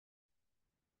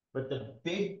But the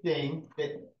big thing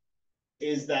that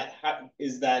is that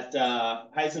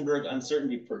Heisenberg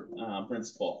uncertainty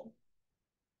principle.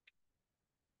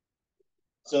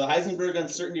 So the Heisenberg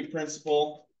uncertainty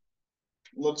principle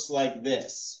looks like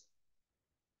this.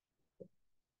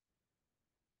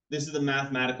 This is the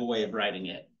mathematical way of writing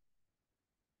it.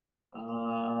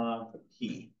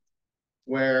 P,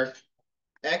 where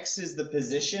X is the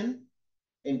position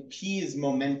and P is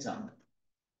momentum.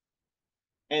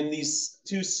 And these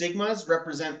two sigmas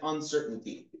represent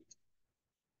uncertainty.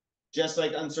 Just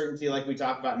like uncertainty, like we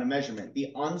talked about in a measurement.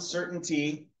 The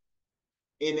uncertainty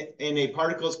in a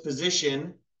particle's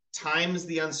position times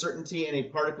the uncertainty in a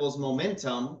particle's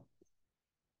momentum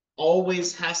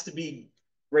always has to be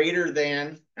greater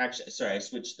than, actually, sorry, I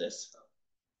switched this.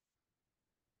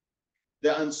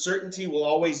 The uncertainty will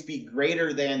always be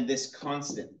greater than this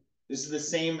constant. This is the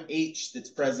same H that's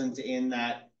present in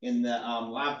the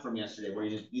lab from yesterday, where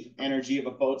the energy of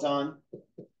a photon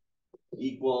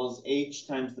equals H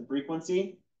times the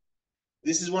frequency.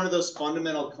 This is one of those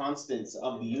fundamental constants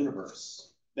of the universe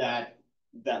that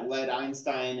led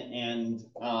Einstein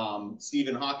and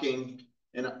Stephen Hawking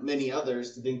and many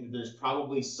others to think that there's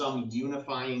probably some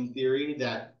unifying theory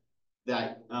that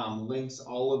links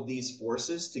all of these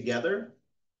forces together.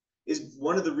 Is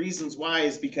one of the reasons why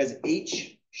is because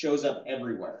H shows up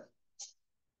everywhere.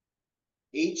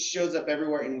 H shows up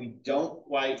everywhere, and we don't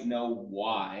quite know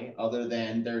why, other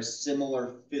than there's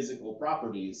similar physical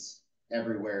properties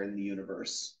everywhere in the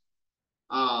universe.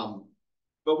 But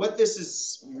what this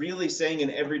is really saying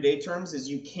in everyday terms is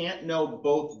you can't know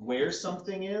both where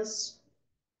something is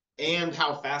and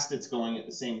how fast it's going at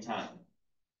the same time.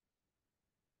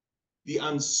 The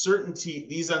uncertainty,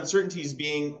 these uncertainties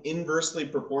being inversely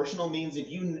proportional means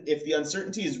if the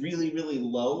uncertainty is really, really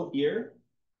low here,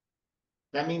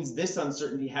 that means this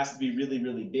uncertainty has to be really,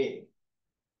 really big.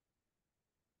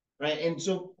 Right? And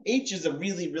so H is a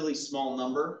really, really small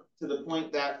number, to the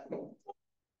point that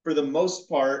for the most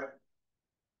part,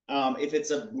 if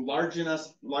it's a large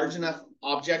enough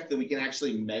object that we can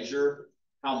actually measure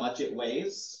how much it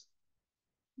weighs,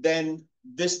 then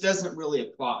this doesn't really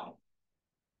apply.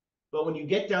 But when you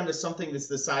get down to something that's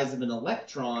the size of an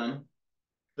electron,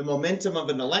 the momentum of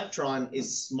an electron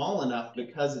is small enough,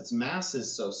 because its mass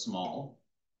is so small,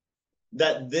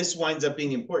 that this winds up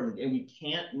being important. And we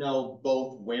can't know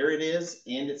both where it is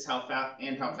and how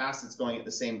fast it's going at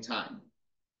the same time.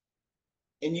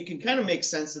 And you can kind of make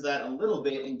sense of that a little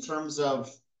bit in terms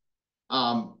of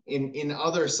in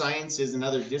other sciences and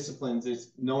other disciplines,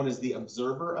 it's known as the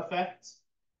observer effect.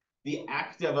 The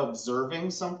act of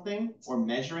observing something or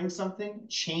measuring something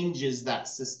changes that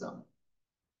system.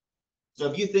 So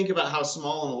if you think about how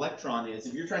small an electron is,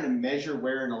 if you're trying to measure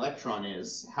where an electron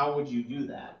is, how would you do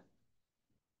that?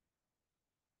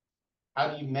 How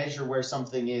do you measure where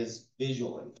something is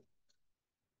visually?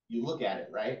 You look at it,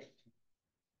 right?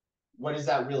 What is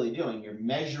that really doing? You're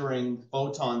measuring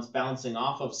photons bouncing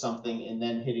off of something and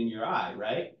then hitting your eye,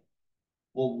 right?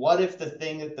 Well, what if the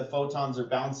thing that the photons are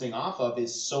bouncing off of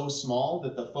is so small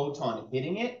that the photon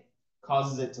hitting it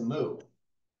causes it to move?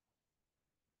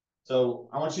 So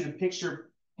I want you to picture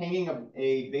hanging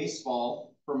a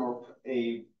baseball from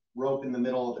a rope in the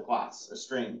middle of the class, a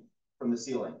string from the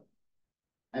ceiling.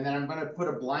 And then I'm going to put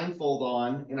a blindfold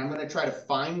on, and I'm going to try to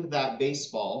find that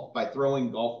baseball by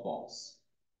throwing golf balls.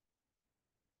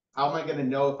 How am I going to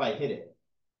know if I hit it?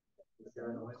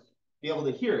 Be able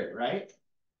to hear it, right?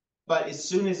 But as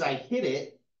soon as I hit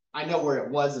it, I know where it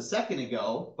was a second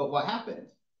ago, but what happened?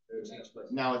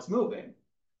 Now it's moving,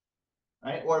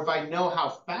 right? Or if I know how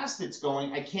fast it's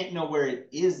going, I can't know where it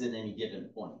is at any given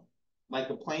point, like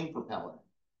a plane propeller.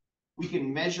 We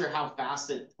can measure how fast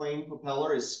a plane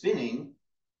propeller is spinning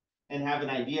and have an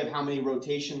idea of how many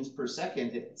rotations per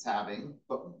second it's having,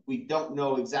 but we don't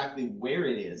know exactly where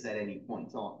it is at any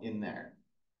point in there.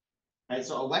 Right?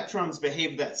 So electrons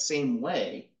behave that same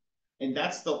way. And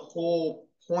that's the whole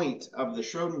point of the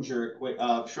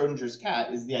Schrodinger's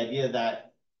cat, is the idea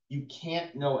that you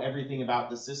can't know everything about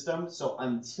the system. So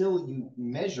until you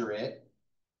measure it,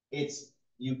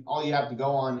 all you have to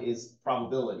go on is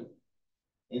probability.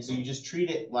 And so you just treat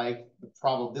it like the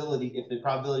probability. If the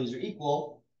probabilities are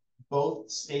equal, both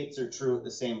states are true at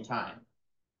the same time.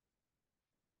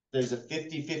 There's a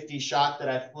 50-50 shot that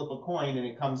I flip a coin and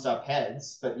it comes up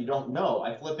heads, but you don't know.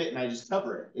 I flip it and I just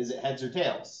cover it. Is it heads or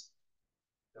tails?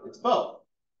 It's both,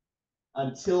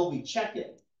 until we check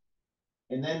it.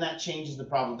 And then that changes the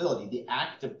probability. The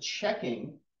act of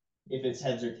checking if it's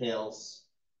heads or tails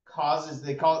causes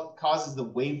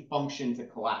the wave function to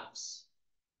collapse.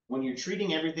 When you're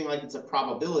treating everything like it's a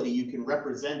probability, you can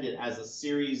represent it as a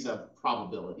series of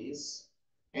probabilities.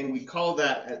 And we call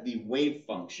that the wave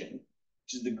function,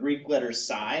 which is the Greek letter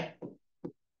psi.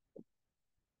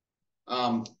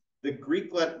 The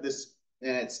Greek letter,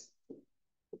 and it's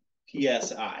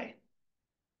PSI.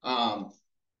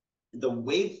 The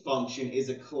wave function is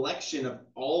a collection of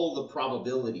all the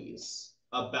probabilities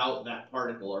about that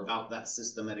particle or about that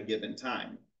system at a given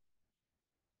time.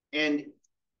 And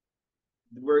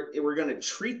we're going to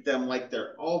treat them like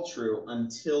they're all true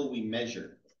until we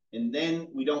measure. And then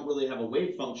we don't really have a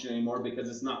wave function anymore because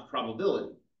it's not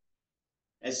probability.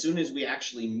 As soon as we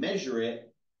actually measure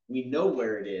it, we know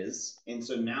where it is. And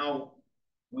so now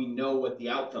we know what the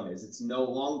outcome is. It's no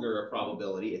longer a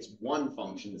probability. It's one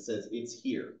function that says it's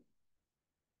here.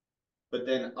 But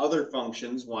then other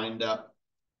functions wind up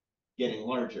getting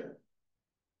larger.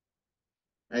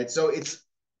 Right? So it's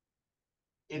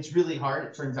really hard,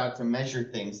 it turns out, to measure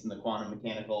things in the quantum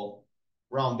mechanical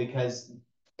realm because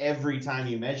every time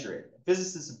you measure it,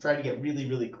 physicists have tried to get really,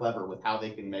 really clever with how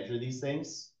they can measure these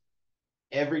things.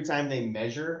 Every time they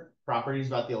measure properties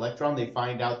about the electron, they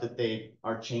find out that they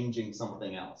are changing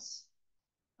something else.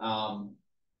 Like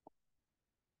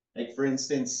for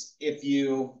instance,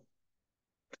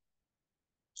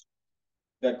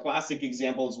 the classic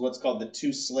example is what's called the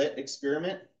two-slit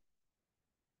experiment.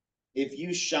 If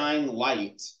you shine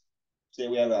light, say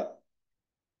we have a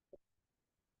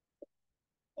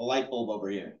light bulb over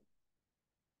here,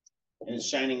 and it's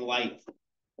shining light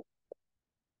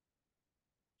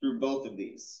through both of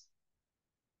these.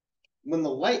 When the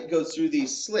light goes through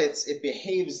these slits, it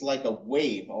behaves like a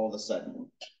wave all of a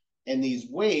sudden. And these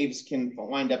waves can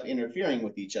wind up interfering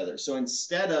with each other. So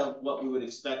instead of what we would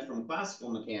expect from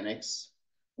classical mechanics,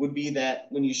 would be that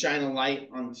when you shine a light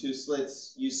on two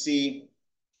slits, you see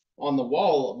on the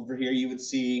wall over here, you would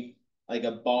see like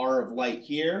a bar of light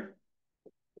here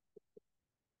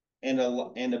and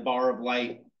a bar of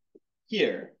light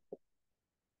here.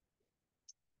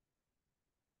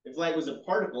 If light was a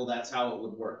particle, that's how it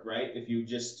would work, right? If you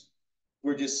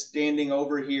we're just standing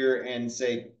over here and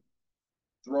say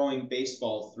throwing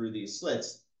baseballs through these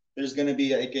slits, there's going to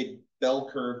be like a bell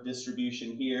curve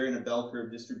distribution here and a bell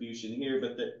curve distribution here,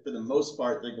 but for the most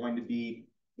part, they're going to be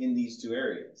in these two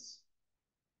areas.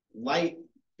 Light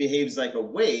behaves like a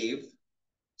wave,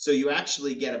 so you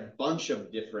actually get a bunch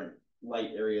of different light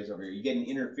areas over here. You get an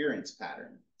interference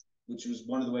pattern, which was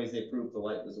one of the ways they proved the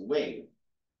light was a wave.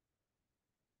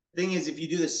 Thing is, if you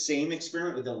do the same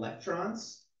experiment with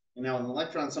electrons, and now an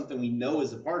electron is something we know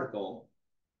is a particle,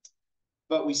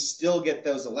 but we still get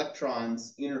those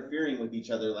electrons interfering with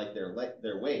each other like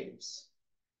they're waves.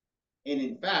 And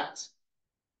in fact,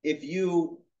 if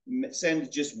you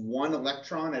send just one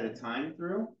electron at a time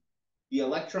through, the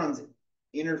electrons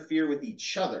interfere with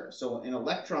each other. So an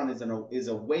electron is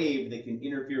a wave that can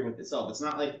interfere with itself. It's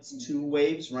not like it's two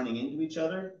waves running into each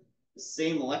other. The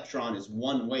same electron is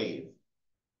one wave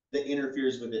that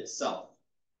interferes with itself,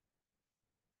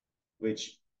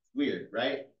 which weird,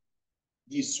 right?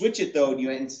 You switch it though,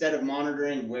 instead of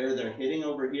monitoring where they're hitting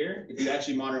over here, if you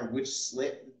actually monitor which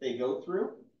slit they go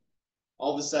through,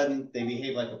 all of a sudden they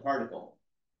behave like a particle.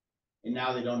 And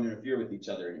now they don't interfere with each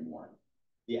other anymore.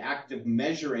 The act of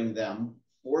measuring them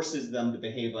forces them to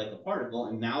behave like a particle,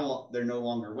 and now they're no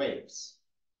longer waves.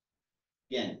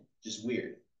 Again, just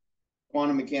weird.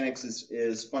 Quantum mechanics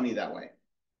is funny that way.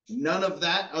 None of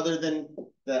that, other than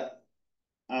the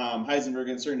Heisenberg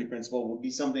uncertainty principle, would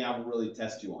be something I would really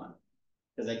test you on,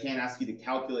 because I can't ask you to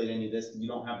calculate any of this because you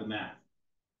don't have the math.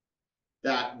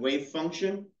 That wave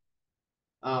function,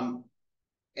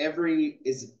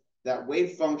 that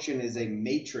wave function is a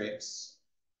matrix,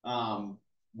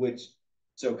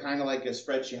 so kind of like a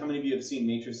spreadsheet. How many of you have seen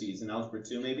matrices in Algebra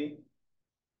 2, maybe?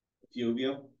 A few of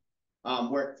you.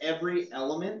 Where every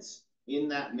element in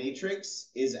that matrix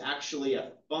is actually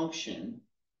a function,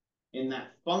 and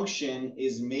that function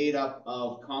is made up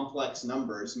of complex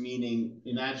numbers, meaning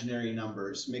imaginary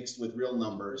numbers mixed with real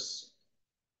numbers.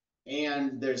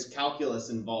 And there's calculus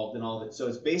involved in all of it. So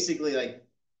it's basically like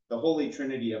the holy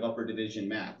trinity of upper division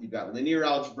math. You've got linear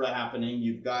algebra happening,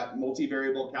 you've got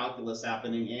multivariable calculus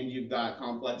happening, and you've got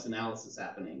complex analysis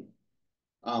happening,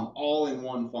 all in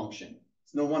one function.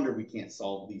 It's no wonder we can't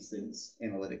solve these things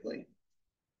analytically.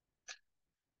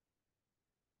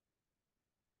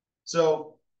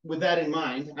 So with that in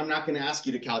mind, I'm not going to ask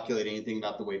you to calculate anything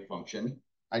about the wave function.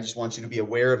 I just want you to be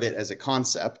aware of it as a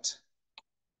concept.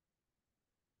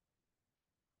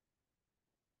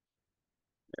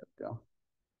 There we go.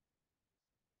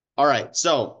 All right,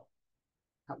 so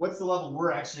what's the level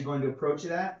we're actually going to approach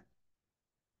it at?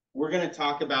 We're going to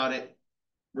talk about it.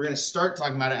 We're going to start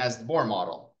talking about it as the Bohr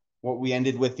model, what we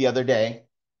ended with the other day,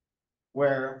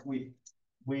 where we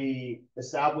we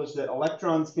established that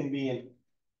electrons can be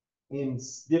in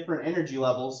different energy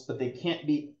levels, but they can't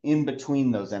be in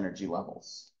between those energy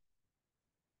levels.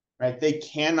 Right? They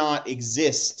cannot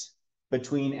exist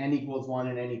between n equals 1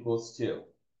 and n equals 2.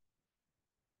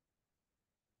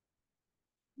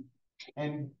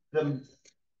 And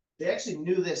they actually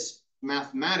knew this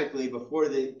mathematically before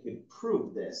they could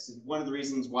prove this. One of the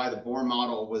reasons why the Bohr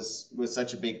model was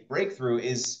such a big breakthrough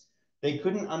is they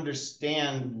couldn't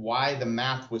understand why the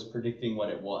math was predicting what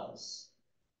it was,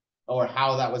 or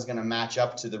how that was going to match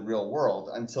up to the real world,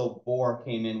 until Bohr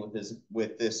came in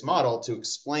with this model to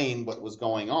explain what was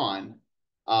going on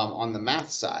the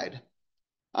math side.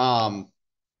 And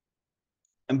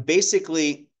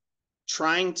basically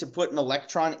trying to put an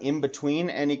electron in between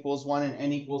n equals 1 and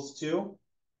n equals 2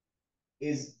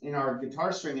 is, in our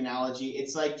guitar string analogy,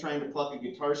 it's like trying to pluck a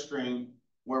guitar string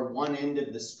where one end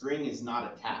of the string is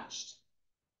not attached.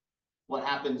 What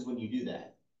happens when you do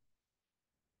that?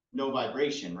 No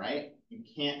vibration, right? You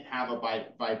can't have a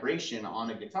vibration on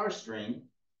a guitar string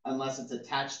unless it's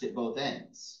attached at both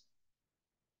ends.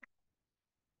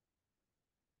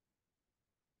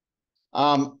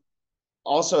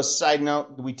 Also, a side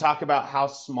note, did we talk about how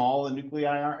small the nuclei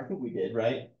are? I think we did,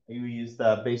 right? We used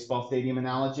the baseball stadium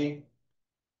analogy.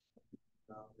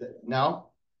 No?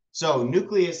 So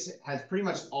nucleus has pretty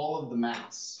much all of the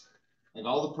mass. Like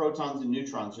all the protons and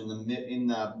neutrons are in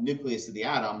the nucleus of the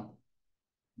atom,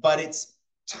 but it's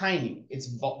tiny. It's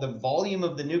the volume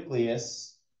of the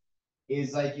nucleus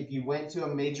is like if you went to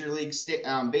a major league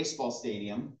baseball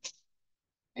stadium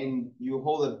and you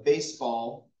hold a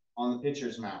baseball on the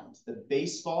pitcher's mound. The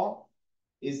baseball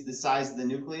is the size of the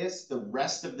nucleus. The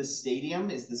rest of the stadium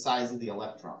is the size of the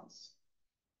electrons.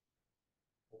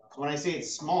 When I say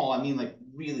it's small, I mean like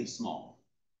really small.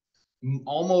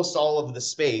 Almost all of the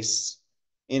space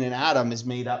in an atom is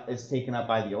taken up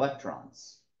by the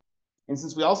electrons. And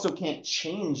since we also can't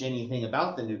change anything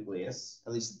about the nucleus,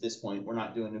 at least at this point, we're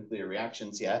not doing nuclear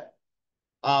reactions yet.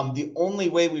 The only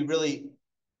way we really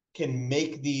can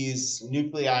make these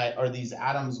nuclei or these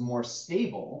atoms more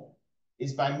stable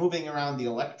is by moving around the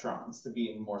electrons to be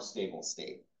in a more stable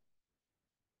state.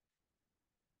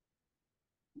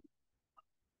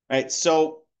 Right,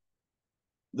 so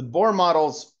the Bohr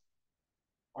models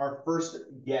are first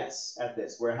guess at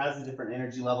this, where it has the different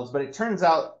energy levels, but it turns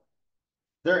out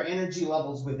there are energy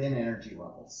levels within energy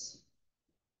levels.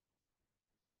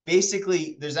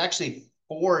 Basically, there's actually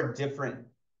 4 different,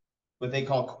 what they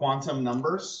call quantum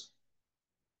numbers.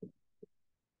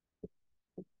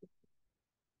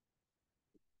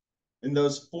 And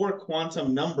those 4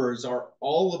 quantum numbers are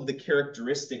all of the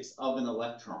characteristics of an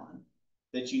electron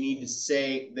that you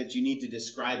need to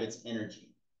describe its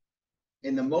energy.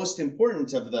 And the most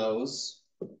important of those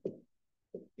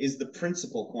is the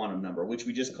principal quantum number, which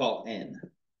we just call n.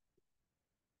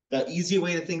 The easy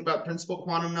way to think about principal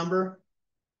quantum number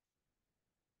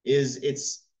is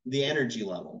it's the energy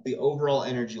level, the overall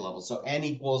energy level. So n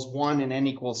equals 1 and n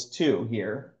equals 2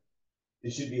 here.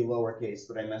 It should be lowercase,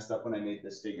 but I messed up when I made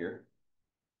this figure.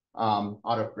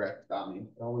 Autocorrect got me.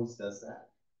 It always does that.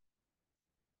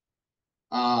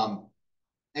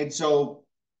 And so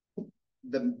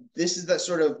this is the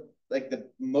sort of like the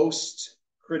most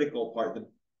critical part, the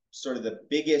sort of the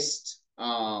biggest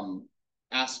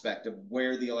aspect of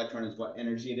where the electron is, what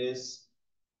energy it is.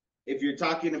 If you're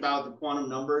talking about the quantum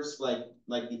numbers, like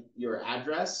your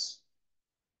address,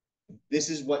 this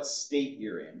is what state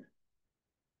you're in.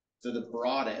 So the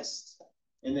broadest,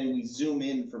 and then we zoom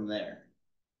in from there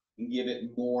and give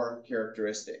it more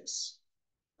characteristics.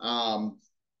 And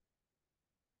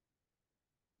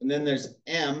then there's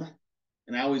M,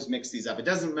 and I always mix these up. It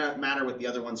doesn't matter what the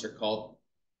other ones are called,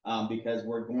 because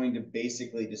we're going to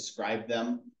basically describe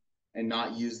them and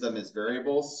not use them as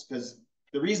variables. Because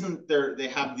the reason they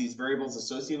have these variables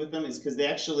associated with them is because they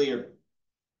actually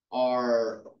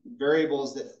are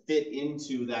variables that fit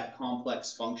into that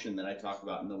complex function that I talked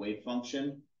about in the wave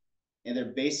function. And they're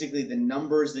basically the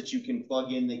numbers that you can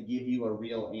plug in that give you a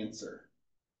real answer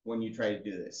when you try to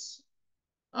do this.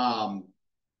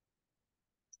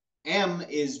 M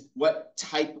is what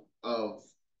type of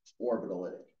orbital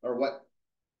it is, or what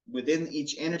within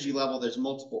each energy level, there's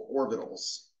multiple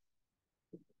orbitals.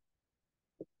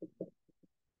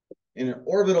 And an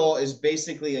orbital is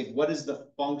basically like, what does the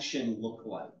function look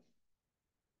like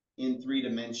in 3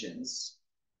 dimensions?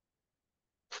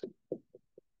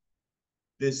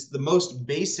 The most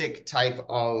basic type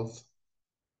of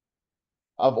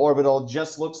orbital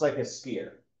just looks like a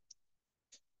sphere.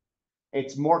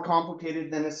 It's more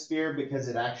complicated than a sphere because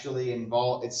it actually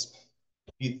involves,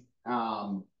 why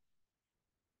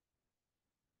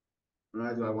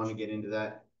do I want to get into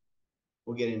that?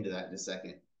 We'll get into that in a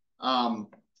second.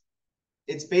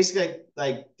 It's basically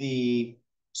like the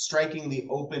striking the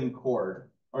open chord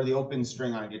or the open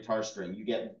string on a guitar string. You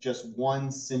get just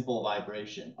one simple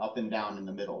vibration up and down in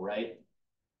the middle, right?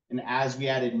 And as we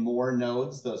added more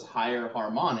nodes, those higher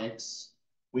harmonics,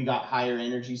 we got higher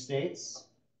energy states.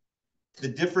 The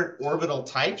different orbital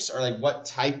types are like what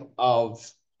type of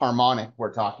harmonic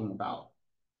we're talking about.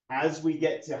 As we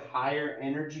get to higher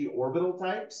energy orbital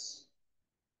types,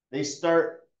 they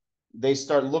start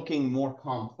looking more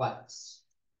complex.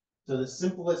 So the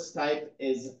simplest type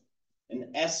is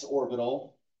an s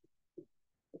orbital,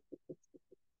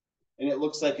 and it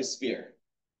looks like a sphere.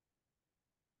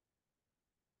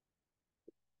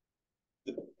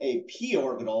 A p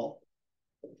orbital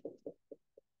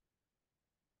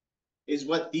is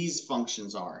what these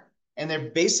functions are. And they're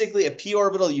basically a p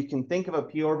orbital. You can think of a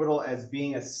p orbital as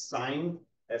being a sine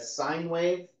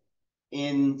wave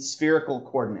in spherical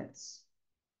coordinates.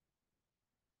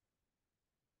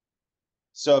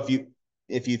 So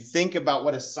if you think about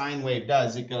what a sine wave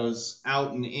does, it goes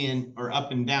out and in or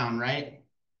up and down, right?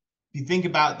 If you think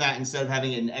about that, instead of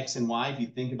having it in x and y, if you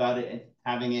think about it and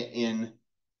having it in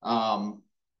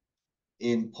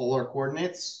polar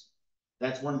coordinates,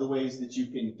 that's one of the ways that you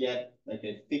can get like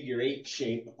a figure-8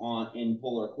 shape in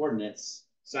polar coordinates.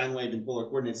 Sine wave in polar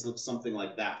coordinates looks something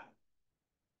like that.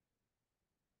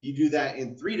 You do that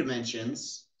in 3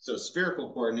 dimensions, so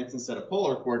spherical coordinates instead of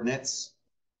polar coordinates,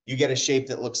 you get a shape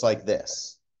that looks like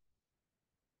this.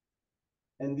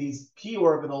 And these p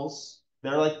orbitals,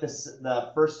 they're like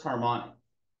the first harmonic.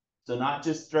 So not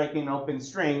just striking an open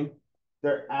string,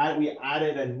 we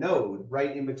added a node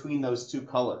right in between those two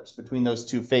colors, between those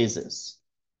two phases.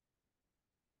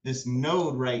 This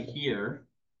node right here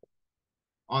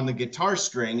on the guitar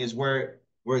string is where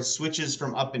it switches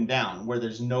from up and down, where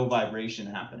there's no vibration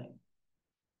happening.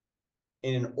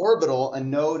 In an orbital, a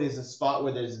node is a spot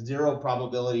where there's 0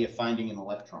 probability of finding an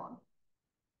electron.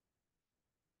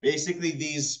 Basically,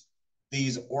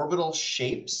 these orbital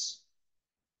shapes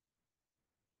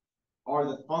are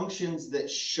the functions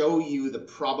that show you the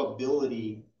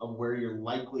probability of where you're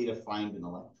likely to find an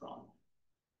electron.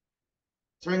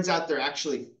 Turns out they're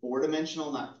actually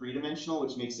 4-dimensional, not 3-dimensional,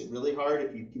 which makes it really hard.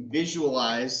 If you can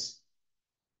visualize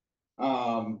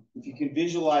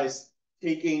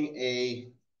taking a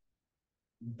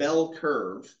bell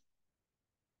curve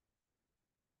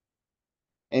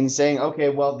and saying, okay,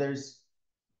 well,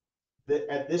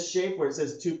 at this shape where it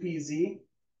says 2pz,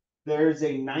 there's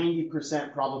a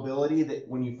 90% probability that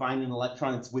when you find an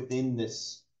electron, it's within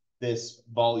this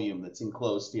volume that's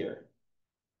enclosed here.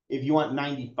 If you want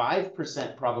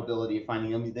 95% probability of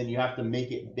finding them, then you have to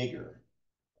make it bigger.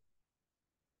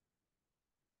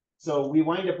 So we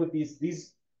wind up with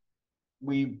these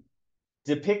we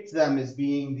depict them as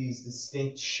being these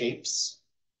distinct shapes,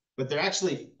 but they're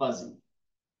actually fuzzy.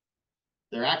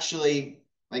 They're actually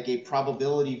like a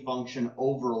probability function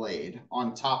overlaid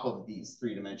on top of these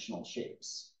 3-dimensional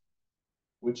shapes,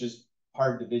 which is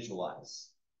hard to visualize.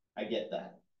 I get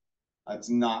that. It's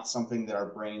not something that our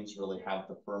brains really have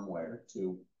the firmware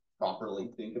to properly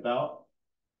think about.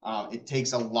 It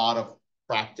takes a lot of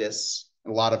practice,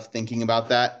 a lot of thinking about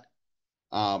that.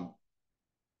 I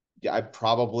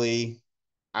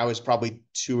was probably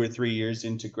 2 or 3 years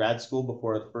into grad school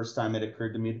before the first time it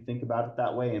occurred to me to think about it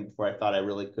that way, and before I thought I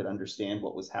really could understand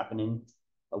what was happening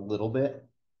a little bit.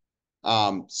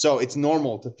 So it's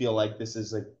normal to feel like this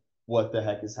is like, what the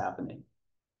heck is happening?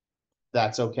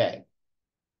 That's okay.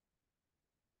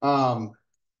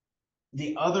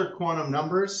 The other quantum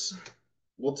numbers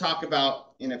we'll talk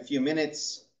about in a few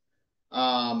minutes.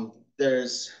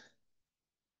 There's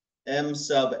M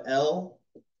sub L,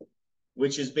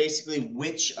 which is basically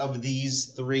which of these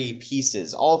 3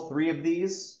 pieces. All 3 of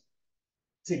these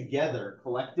together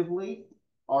collectively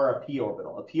are a p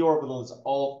orbital. A p orbital is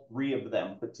all 3 of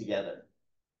them put together.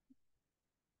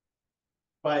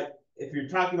 But if you're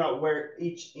talking about where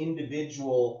each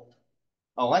individual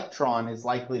electron is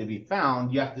likely to be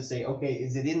found, you have to say, okay,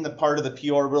 is it in the part of the p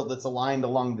orbital that's aligned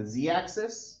along the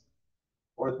z-axis?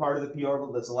 Or the part of the p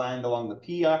orbital that's aligned along the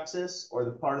p-axis? Or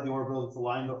the part of the orbital that's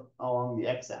aligned along the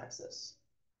x-axis?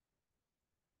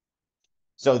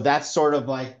 So that's sort of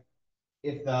like,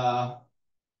 if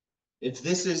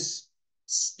this is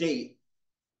state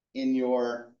in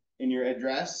your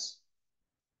address,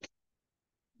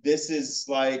 this is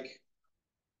like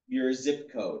your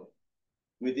zip code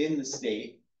within the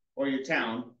state, or your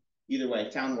town. Either way,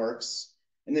 town works.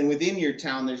 And then within your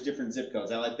town, there's different zip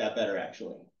codes. I like that better,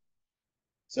 actually.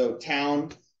 So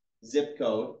town, zip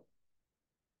code.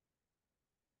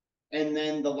 And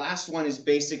then the last one is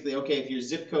basically, okay, if your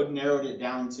zip code narrowed it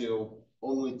down to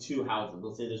only two houses.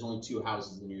 Let's say there's only two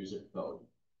houses in your zip code.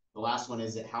 The last one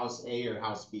is at house A or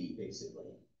house B,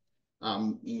 basically.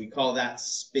 We call that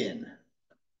spin.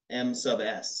 M sub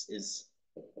S is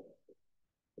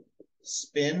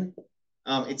spin.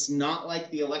 It's not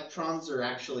like the electrons are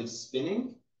actually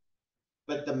spinning,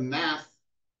 but the math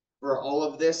for all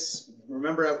of this,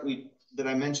 remember that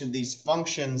I mentioned these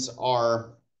functions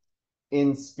are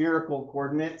in spherical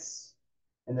coordinates,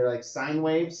 and they're like sine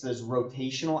waves. So there's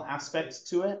rotational aspects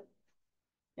to it.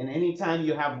 And anytime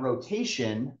you have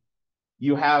rotation,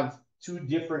 you have two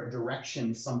different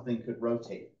directions something could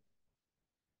rotate.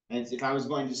 And if I was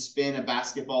going to spin a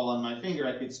basketball on my finger,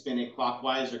 I could spin it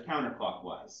clockwise or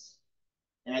counterclockwise.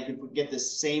 And I could get the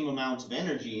same amount of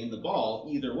energy in the ball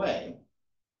either way.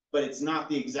 But it's not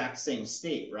the exact same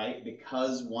state, right?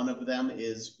 Because one of them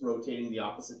is rotating the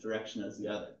opposite direction as the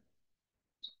other.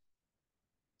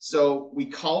 So we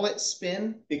call it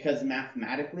spin because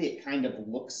mathematically it kind of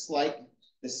looks like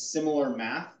the similar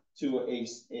math to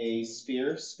a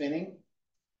sphere spinning.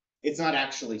 It's not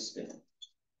actually spinning.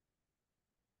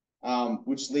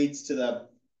 Which leads to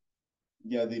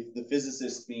the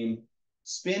physicist meme.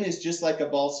 Spin is just like a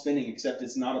ball spinning, except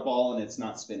it's not a ball and it's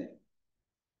not spinning.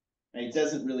 And it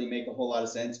doesn't really make a whole lot of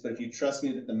sense, but if you trust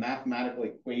me that the mathematical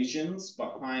equations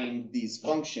behind these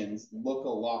functions look a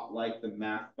lot like the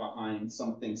math behind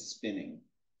something spinning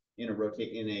in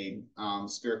a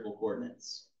spherical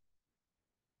coordinates.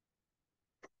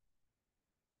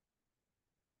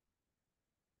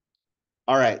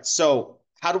 All right, so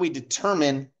how do we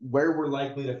determine where we're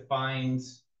likely to find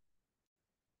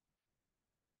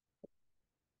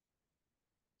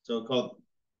so-called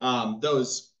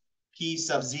those P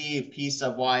sub Z, P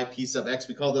sub Y, P sub X?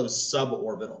 We call those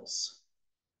suborbitals.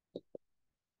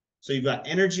 So you've got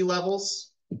energy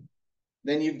levels,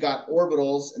 then you've got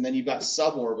orbitals, and then you've got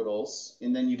suborbitals,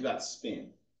 and then you've got spin.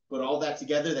 Put all that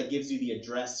together, that gives you the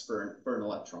address for an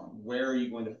electron. Where are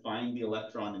you going to find the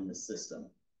electron in the system?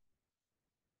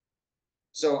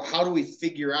 So how do we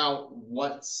figure out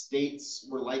what states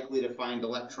we're likely to find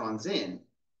electrons in?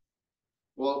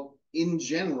 Well, in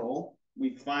general,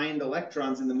 we find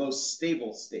electrons in the most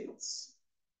stable states.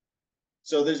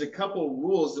 So there's a couple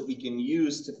rules that we can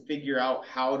use to figure out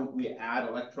how do we add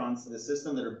electrons to the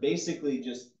system that are basically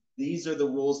just, these are the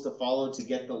rules to follow to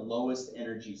get the lowest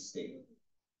energy state,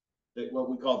 what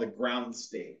we call the ground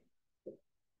state.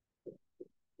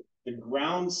 The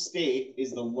ground state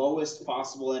is the lowest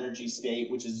possible energy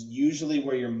state, which is usually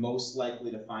where you're most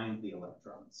likely to find the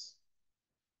electrons.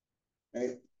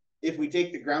 Right? If we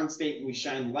take the ground state and we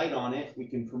shine light on it, we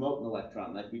can promote an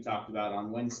electron like we talked about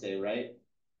on Wednesday, right?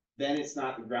 Then it's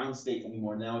not the ground state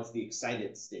anymore. Now it's the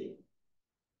excited state.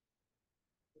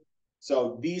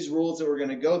 So these rules that we're going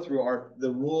to go through are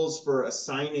the rules for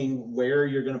assigning where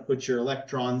you're going to put your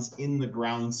electrons in the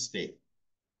ground state.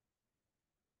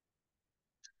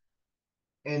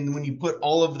 And when you put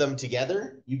all of them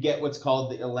together, you get what's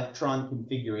called the electron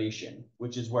configuration,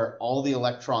 which is where all the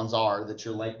electrons are that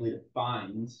you're likely to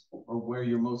find, or where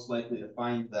you're most likely to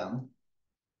find them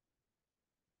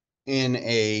in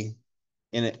a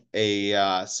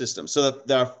system. So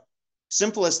the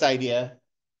simplest idea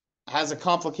has a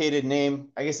complicated name.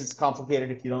 I guess it's complicated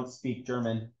if you don't speak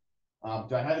German.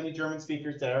 Do I have any German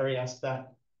speakers? Did I already ask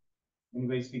that?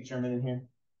 Anybody speak German in here?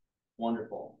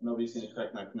 Wonderful. Nobody's going to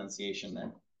correct my pronunciation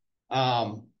then.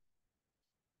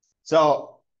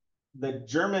 So the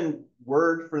German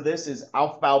word for this is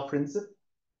Aufbauprinzip,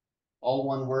 all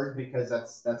one word because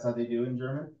that's how they do in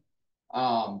German.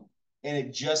 And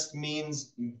it just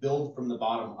means you build from the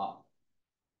bottom up.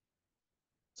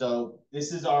 So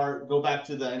this is go back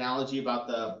to the analogy about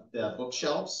the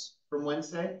bookshelves from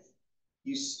Wednesday.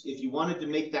 If you wanted to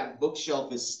make that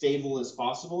bookshelf as stable as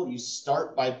possible, you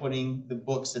start by putting the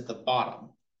books at the bottom.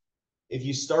 If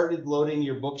you started loading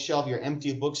your bookshelf, your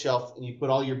empty bookshelf, and you put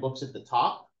all your books at the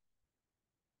top,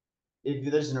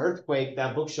 if there's an earthquake,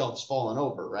 that bookshelf's fallen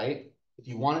over, right? If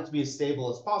you want it to be as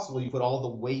stable as possible, you put all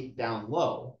the weight down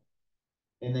low,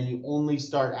 and then you only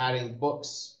start adding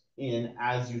books in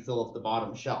as you fill up the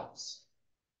bottom shelves.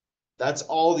 That's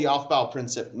all the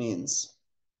Aufbauprinzip means.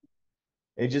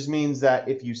 It just means that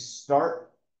if you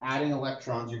start adding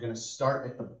electrons, you're going to start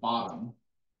at the bottom.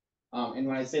 And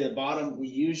when I say the bottom, we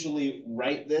usually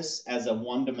write this as a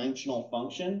one-dimensional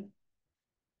function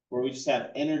where we just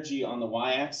have energy on the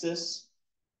y-axis,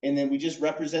 and then we just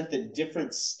represent the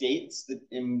different states that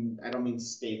I don't mean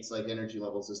states like energy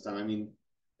levels this time. I mean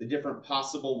the different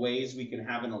possible ways we can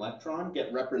have an electron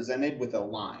get represented with a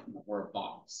line or a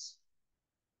box.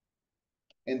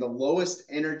 And the lowest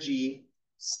energy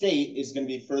state is going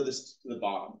to be furthest to the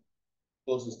bottom,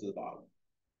 closest to the bottom.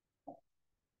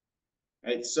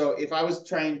 Right, so if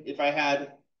I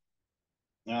had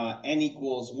n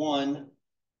equals 1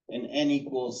 and n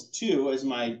equals 2 as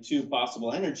my two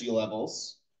possible energy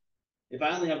levels, if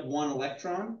I only have one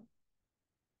electron,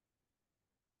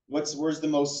 where's the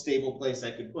most stable place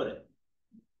I could put it?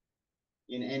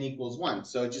 In n equals 1.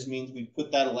 So it just means we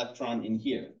put that electron in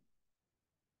here.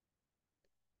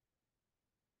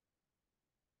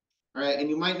 All right, and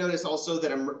you might notice also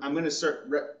that I'm going to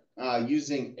start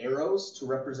using arrows to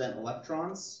represent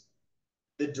electrons.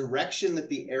 The direction that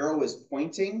the arrow is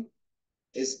pointing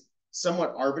is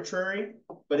somewhat arbitrary,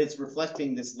 but it's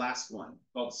reflecting this last one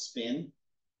called spin.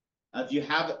 If you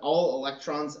have all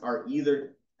electrons are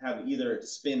either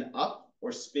spin up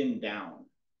or spin down.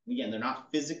 Again, they're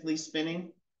not physically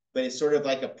spinning, but it's sort of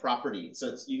like a property.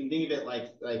 So you can think of it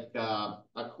like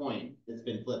a coin that's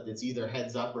been flipped. It's either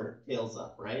heads up or tails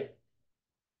up, right?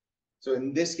 So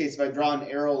in this case, if I draw an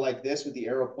arrow like this with the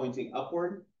arrow pointing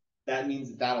upward, that means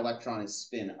that that electron is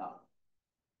spin up.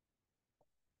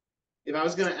 If I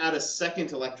was going to add a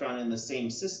second electron in the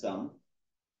same system,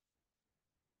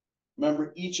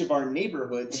 remember each of our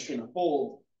neighborhoods can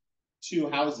hold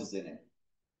two houses in it.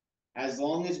 As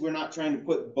long as we're not trying to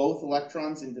put both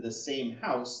electrons into the same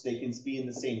house, they can be in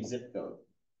the same zip code.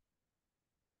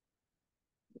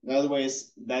 In other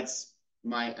ways, that's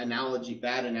my analogy,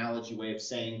 bad analogy way of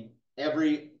saying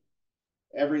every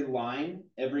line,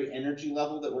 every energy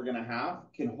level that we're going to have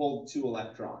can hold two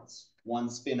electrons. One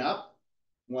spin up,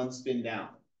 one spin down.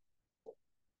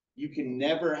 You can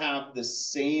never have the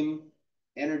same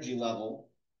energy level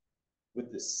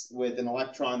with an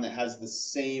electron that has the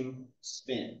same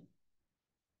spin.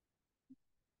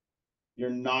 You're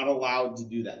not allowed to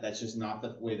do that. That's just not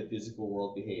the way the physical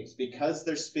world behaves. Because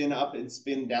they're spin up and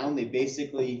spin down, they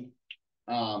basically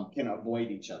can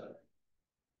avoid each other.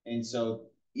 And so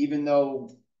even though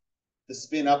the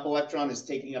spin up electron is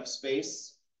taking up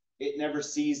space, it never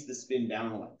sees the spin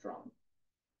down electron.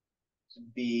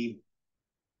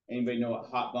 Anybody know what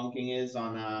hot bunking is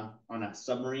on a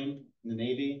submarine in the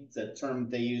Navy? It's a term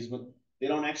they use when they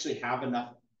don't actually have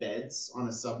enough beds on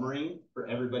a submarine for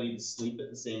everybody to sleep at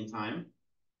the same time.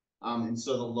 And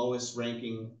so the lowest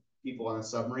ranking people on a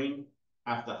submarine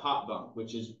have to hot bunk,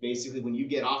 which is basically when you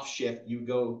get off shift, you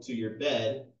go to your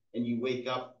bed and you wake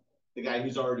up the guy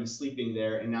who's already sleeping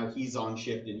there, and now he's on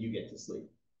shift and you get to sleep.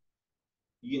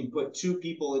 You can put two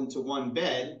people into one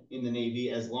bed in the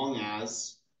Navy as long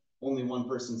as only one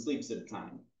person sleeps at a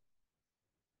time.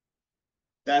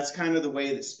 That's kind of the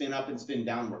way that spin up and spin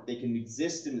down work. They can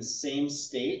exist in the same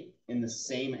state, in the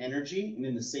same energy, and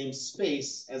in the same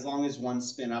space as long as one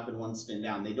spin up and one spin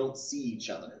down. They don't see each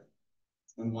other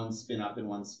when one spin up and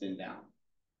one spin down.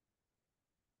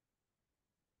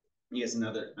 Here's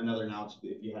another analogy.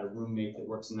 If you had a roommate that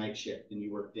works night shift and you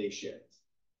work day shift,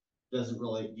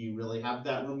 do you really have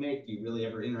that roommate? Do you really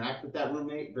ever interact with that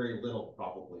roommate? Very little,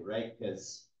 probably, right?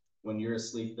 Because when you're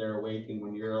asleep, they're awake, and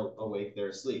when you're awake, they're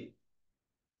asleep.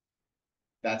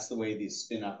 That's the way these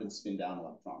spin up and spin down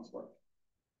electrons work.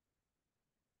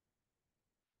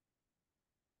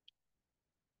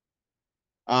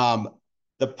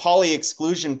 The Pauli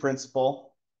exclusion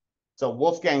principle. So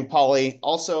Wolfgang Pauli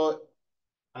also,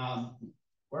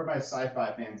 where are my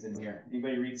sci-fi fans in here?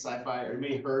 Anybody read sci-fi? Or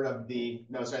anybody heard of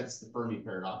no, sorry, it's the Fermi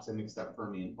paradox. I mixed up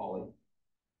Fermi and Pauli.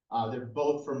 They're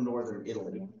both from Northern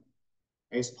Italy.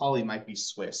 I guess Pauli might be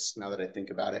Swiss, now that I think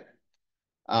about it.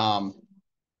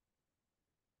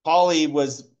 Pauli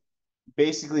was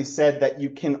basically said that you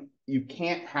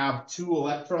can't have two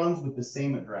electrons with the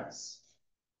same address,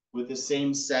 with the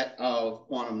same set of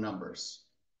quantum numbers.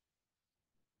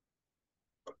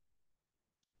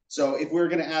 So if we're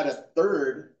going to add a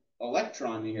third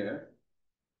electron here,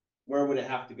 where would it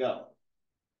have to go?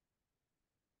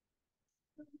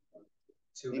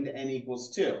 Into n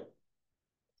equals 2.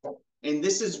 And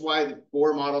this is why the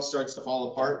Bohr model starts to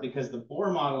fall apart, because the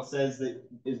Bohr model says that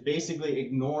is basically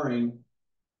ignoring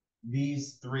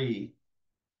these three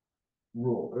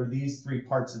rules, or these three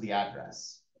parts of the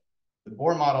address. The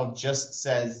Bohr model just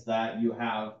says that you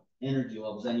have energy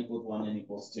levels, n equals 1, n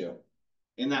equals 2.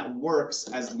 And that works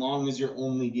as long as you're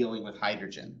only dealing with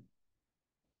hydrogen.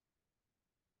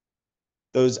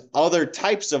 Those other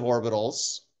types of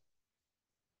orbitals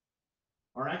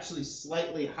are actually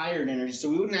slightly higher in energy. So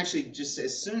we wouldn't actually just,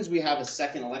 as soon as we have a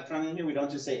second electron in here, we don't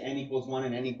just say n equals 1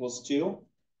 and n equals 2.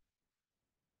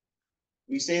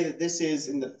 We say that this is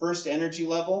in the first energy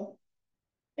level,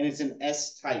 and it's an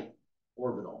S-type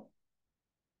orbital.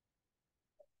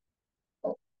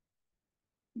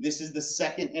 This is the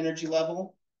second energy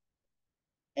level,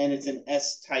 and it's an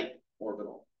S-type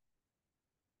orbital.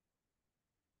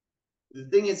 The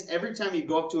thing is, every time you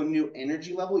go up to a new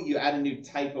energy level, you add a new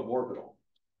type of orbital,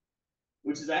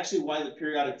 which is actually why the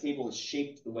periodic table is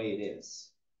shaped the way it is.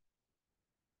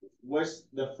 Where's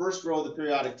the first row of the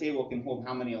periodic table can hold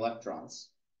how many electrons?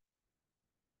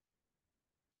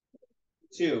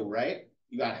 2, right?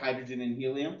 You got hydrogen and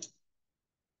helium.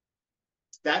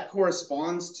 That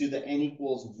corresponds to the n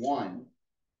equals 1,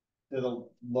 to the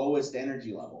lowest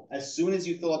energy level. As soon as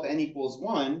you fill up n equals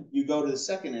 1, you go to the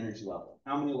second energy level.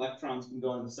 How many electrons can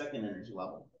go in the second energy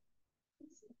level?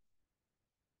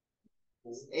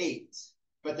 8.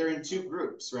 But they're in 2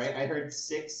 groups, right? I heard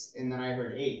 6 and then I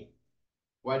heard 8.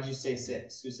 Why did you say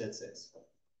 6? Who said 6?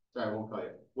 Sorry, I won't call you.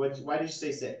 Why did you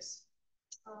say 6?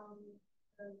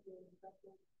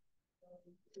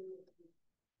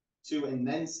 2 and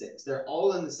then 6. They're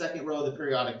all in the second row of the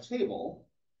periodic table.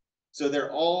 So they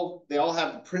all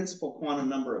have the principal quantum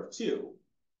number of 2.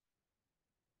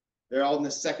 They're all in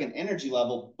the second energy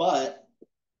level, but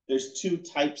there's 2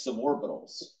 types of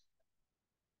orbitals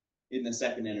in the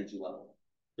second energy level.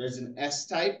 There's an S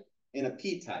type and a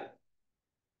P type.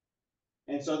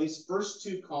 And so these first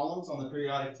 2 columns on the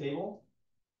periodic table,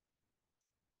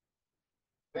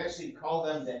 we actually call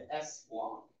them the S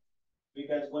block.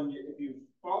 Because if you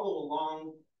follow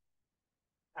along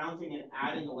counting and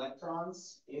adding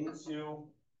electrons into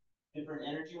different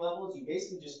energy levels, you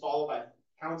basically just follow by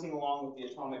counting along with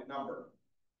the atomic number.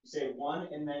 You say 1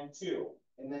 and then 2,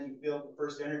 and then you fill the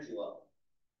first energy level.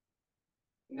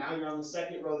 Now you're on the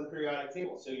second row of the periodic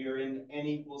table, so you're in n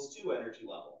equals 2 energy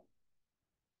level.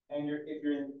 And if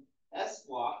you're in S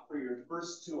block for your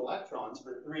first 2 electrons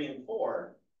for 3 and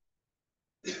 4,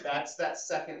 that's that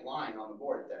second line on the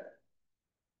board there.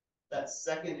 That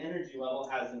second energy level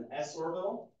has an S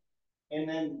orbital, and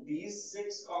then these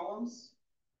 6 columns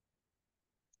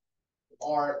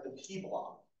are the P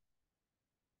block.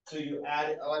 So you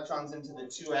add electrons into the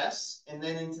 2s and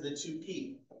then into the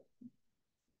 2p.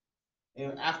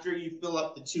 And after you fill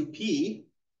up the 2p,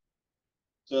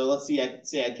 so let's see,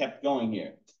 I kept going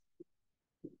here.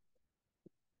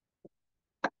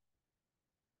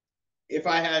 If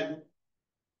I had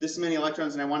this many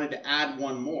electrons and I wanted to add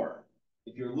 1 more,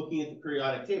 if you're looking at the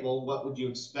periodic table, what would you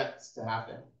expect to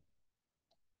happen?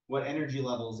 What energy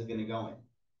level is it going to go in?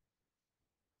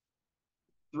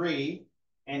 3,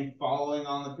 and following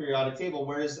on the periodic table,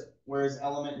 where's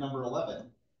element number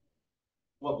 11?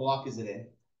 What block is it in?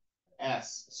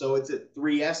 S. So it's at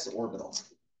 3s orbital.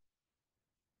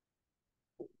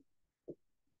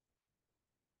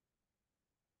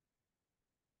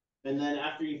 And then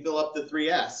after you fill up the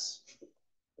 3s,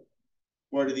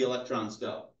 where do the electrons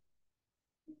go?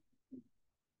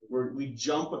 We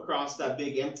jump across that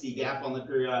big empty gap on the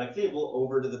periodic table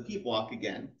over to the P block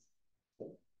again.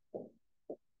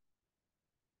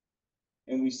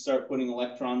 And we start putting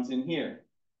electrons in here.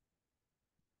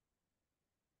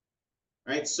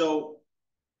 Right? So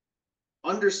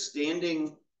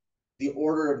understanding the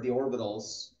order of the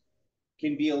orbitals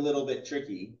can be a little bit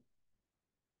tricky.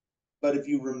 But if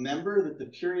you remember that the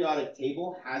periodic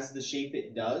table has the shape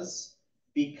it does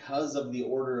because of the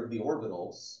order of the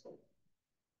orbitals,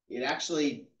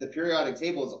 the periodic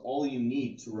table is all you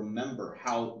need to remember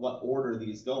what order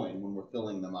these go in when we're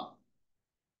filling them up.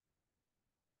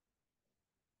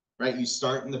 Right? You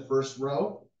start in the first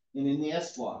row and in the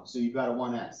S block, so you've got a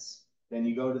 1s. Then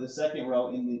you go to the second row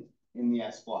in the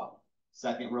S block,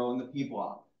 second row in the P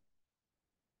block.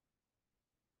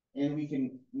 And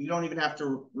we don't even have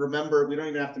to remember, we don't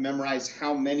even have to memorize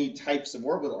how many types of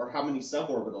orbital or how many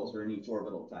suborbitals are in each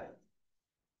orbital type,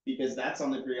 because that's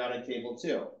on the periodic table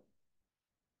too.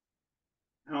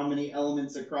 How many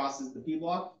elements across is the P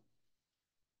block?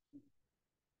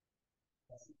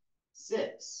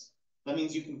 6. That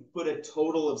means you can put a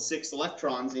total of 6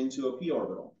 electrons into a P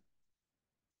orbital,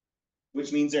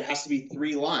 which means there has to be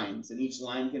 3 lines, and each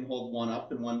line can hold 1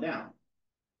 up and 1 down.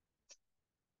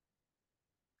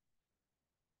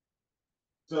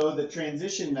 So the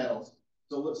transition metals,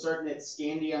 so starting at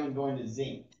scandium and going to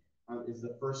zinc is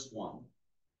the first one.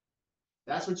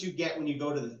 That's what you get when you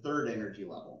go to the 3rd energy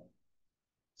level.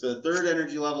 So the 3rd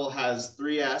energy level has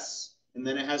 3s, and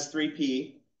then it has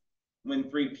 3p. When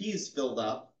 3p is filled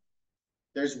up,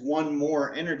 there's 1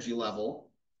 more energy level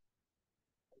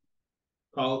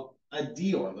called a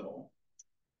d orbital.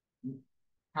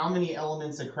 How many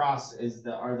elements across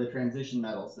are the transition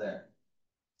metals there?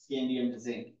 Scandium to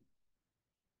zinc.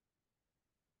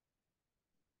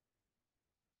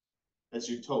 That's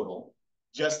your total.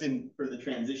 Just for the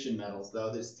transition metals,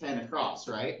 though, there's 10 across,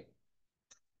 right?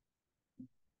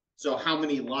 So how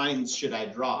many lines should I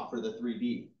draw for the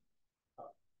 3D?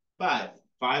 5.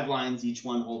 5 lines, each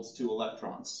one holds 2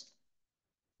 electrons.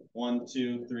 1,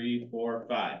 2, 3, 4,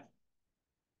 5.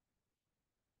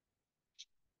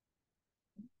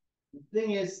 The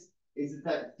thing is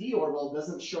that d orbital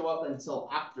doesn't show up until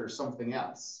after something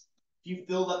else. If you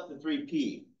filled up the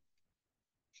 3p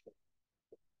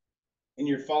and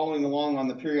you're following along on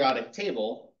the periodic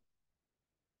table,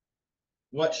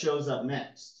 what shows up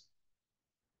next?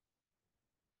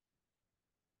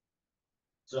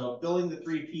 So filling the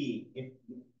 3p, if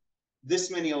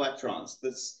this many electrons,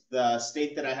 the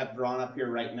state that I have drawn up here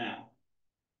right now,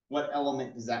 what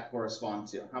element does that correspond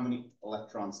to? How many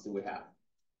electrons do we have?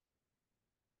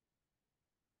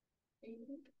 18.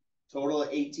 Total of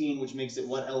 18, which makes it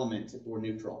what element if we're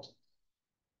neutral?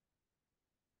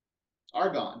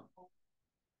 Argon.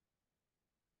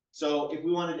 So if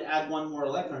we wanted to add one more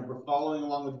electron, if we're following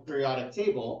along with the periodic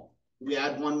table, we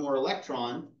add one more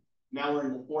electron, now we're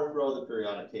in the fourth row of the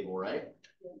periodic table, right?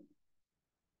 Yeah.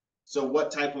 So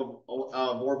what type of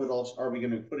orbitals are we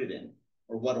going to put it in?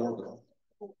 Or what orbital?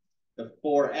 The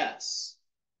 4s.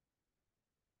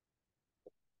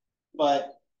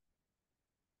 But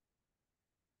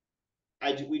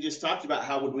we just talked about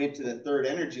how when we went to the third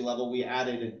energy level, we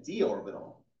added a d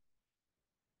orbital.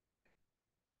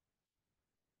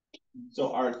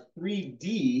 So our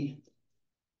 3d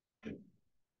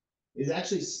is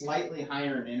actually slightly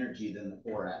higher in energy than the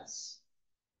 4s.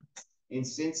 And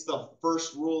since the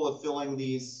first rule of filling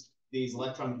these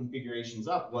electron configurations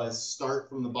up was start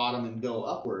from the bottom and go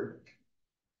upward,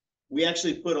 we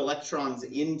actually put electrons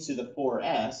into the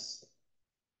 4s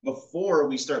before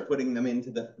we start putting them into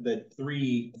the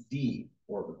 3d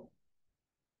orbital.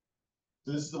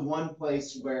 So this is the one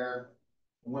place where,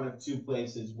 one of two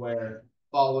places where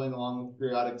following along with the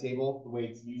periodic table, the way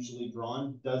it's usually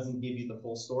drawn, doesn't give you the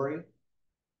full story.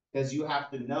 Because you have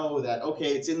to know that,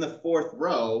 okay, it's in the fourth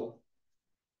row,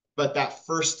 but that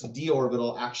first d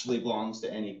orbital actually belongs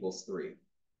to n equals 3.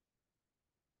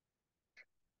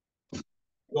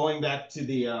 Going back to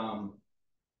the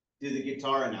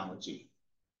guitar analogy.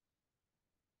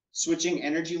 Switching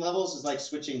energy levels is like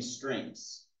switching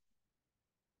strings.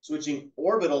 Switching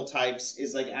orbital types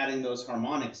is like adding those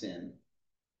harmonics in.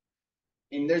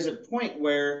 And there's a point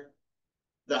where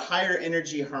the higher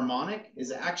energy harmonic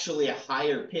is actually a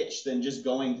higher pitch than just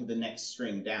going to the next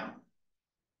string down.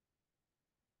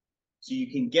 So you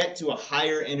can get to a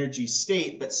higher energy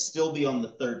state, but still be on the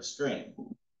third string.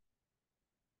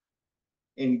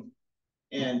 And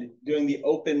doing the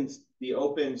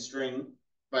open string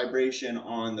vibration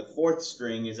on the fourth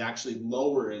string is actually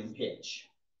lower in pitch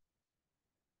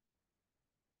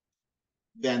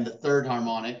than the third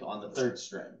harmonic on the third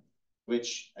string,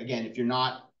 which again, if you're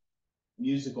not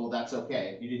musical, that's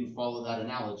okay. If you didn't follow that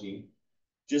analogy,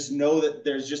 just know that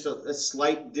there's just a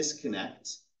slight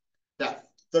disconnect. That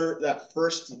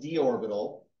first d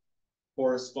orbital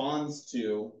corresponds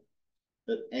to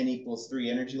the n equals 3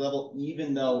 energy level,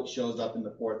 even though it shows up in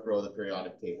the fourth row of the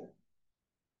periodic table.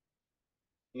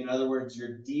 In other words,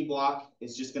 your d block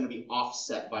is just going to be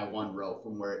offset by one row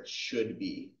from where it should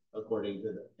be according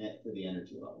to the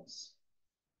energy levels.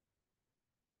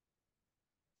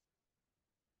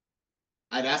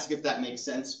 I'd ask if that makes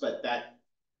sense, but that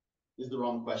is the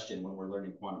wrong question when we're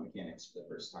learning quantum mechanics for the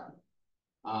first time.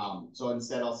 So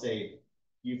instead, I'll say,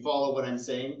 you follow what I'm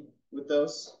saying with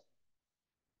those?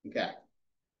 Okay.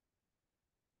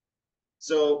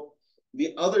 So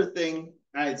the other thing,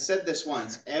 I had said this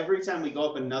once, every time we go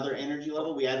up another energy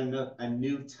level, we add a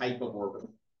new type of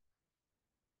orbital.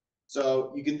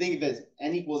 So you can think of it as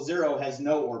n equals 0 has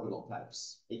no orbital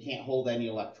types. It can't hold any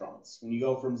electrons. When you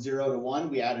go from 0 to 1,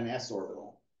 we add an s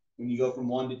orbital. When you go from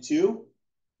 1 to 2,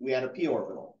 we add a p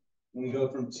orbital. When we go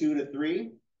from 2 to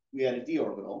 3, we add a d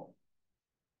orbital.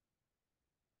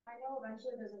 I know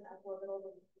eventually there's an f orbital,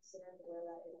 but you consider where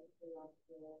that is like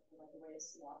the way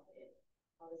it's slotted.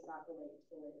 How does that relate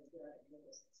to the way the theoretic table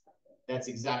is expected? That's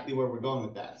exactly where we're going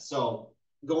with that. So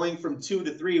going from 2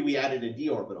 to 3, we added a d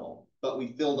orbital, but we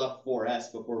filled up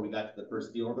 4s before we got to the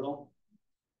first d orbital.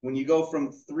 When you go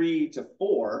from 3 to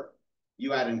 4,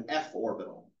 you add an f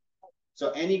orbital.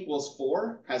 So n equals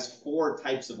 4 has 4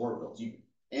 types of orbitals.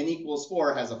 N equals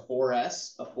 4 has a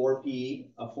 4s, a 4p,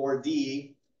 a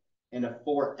 4d, and a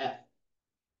 4f.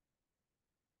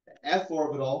 The f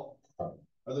orbital are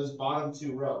those bottom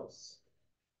two rows.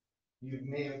 You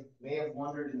may have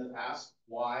wondered in the past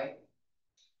why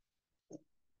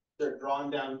they're drawn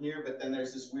down here, but then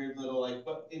there's this weird little like,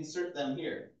 but insert them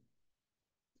here.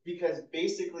 Because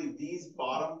basically these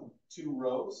bottom two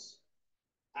rows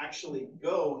actually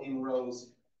go in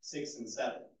rows 6 and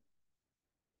 7.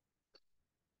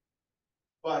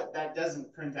 But that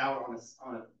doesn't print out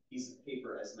on a piece of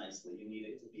paper as nicely. You need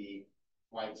it to be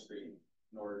widescreen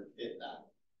in order to fit that.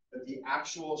 But the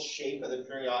actual shape of the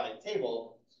periodic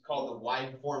table is called the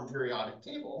wide form periodic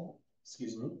table.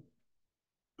 Excuse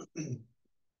me.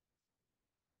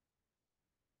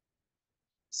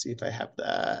 See if I have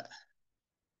that.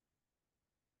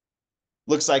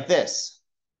 Looks like this.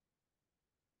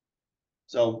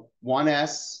 So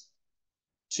 1s,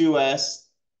 2s,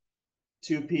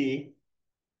 2p,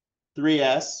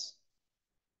 3s,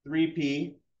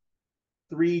 3p,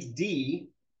 3d,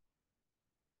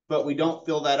 but we don't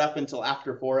fill that up until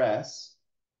after 4s.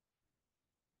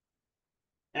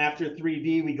 After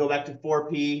 3d, we go back to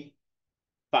 4p,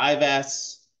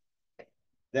 5s.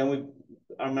 Then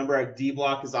remember our D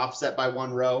block is offset by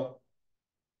 1 row.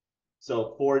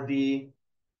 So 4D,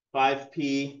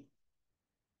 5P,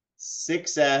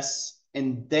 6S,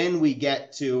 and then we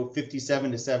get to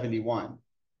 57 to 71.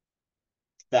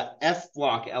 The F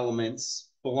block elements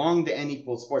belong to n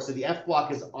equals 4. So the F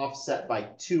block is offset by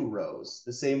 2 rows.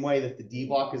 The same way that the D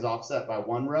block is offset by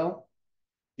 1 row,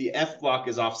 the F block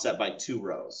is offset by 2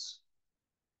 rows.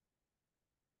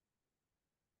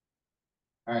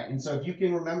 All right, and so if you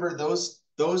can remember those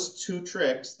 2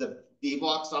 tricks, the D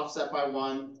block's offset by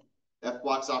 1, F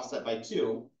block's offset by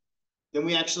 2, then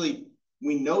we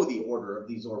know the order of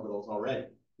these orbitals already.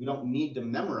 We don't need to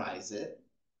memorize it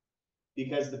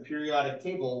because the periodic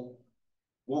table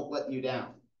won't let you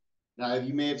down. Now,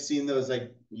 you may have seen those,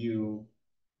 like you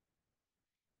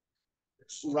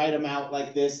write them out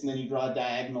like this and then you draw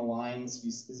diagonal lines.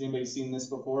 Has anybody seen this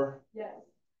before? Yes.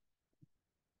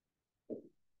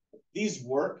 These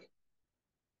work.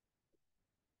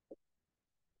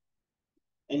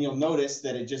 And you'll notice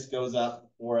that it just goes up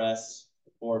 4s,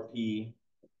 4p,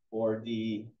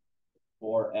 4d,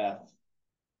 4f.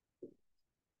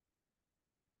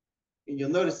 And you'll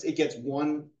notice it gets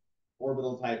 1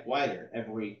 orbital type wider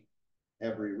every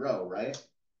row, right?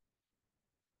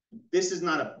 This is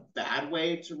not a bad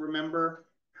way to remember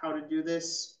how to do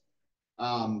this.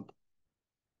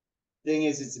 Thing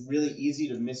is, it's really easy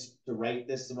to write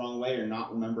this the wrong way or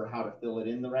not remember how to fill it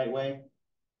in the right way.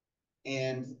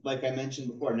 And like I mentioned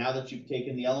before, now that you've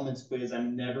taken the elements quiz,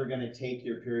 I'm never going to take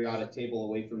your periodic table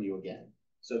away from you again.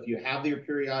 So if you have your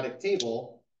periodic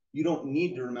table, you don't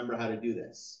need to remember how to do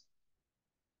this.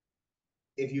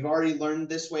 If you've already learned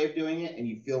this way of doing it and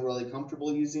you feel really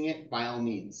comfortable using it, by all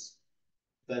means.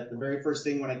 But the very first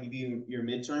thing when I give you your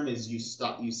midterm is you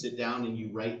sit down and you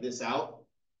write this out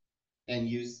and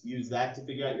use that to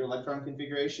figure out your electron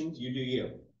configurations. You do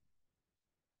you.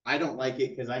 I don't like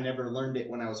it because I never learned it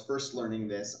when I was first learning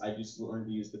this. I just learned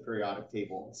to use the periodic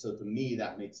table. So to me,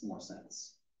 that makes more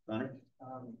sense. Connor?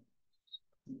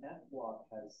 The F block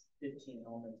has 15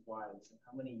 elements wide. So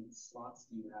how many slots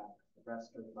do you have? The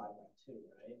rest are divided by 2,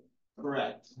 right?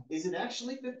 Correct. Is it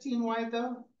actually 15 wide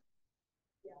though?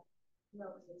 Yeah. No,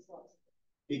 it's slots.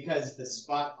 Because the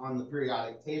spot on the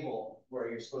periodic table where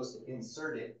you're supposed to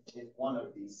insert it is one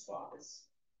of these spots.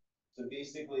 So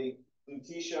basically,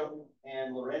 lutetium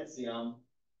and lawrencium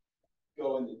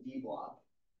go in the D block.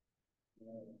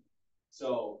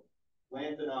 So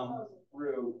lanthanum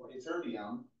through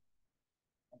ytterbium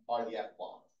are the F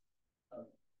block. Okay.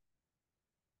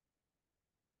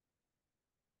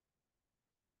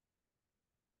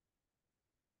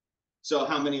 So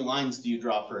how many lines do you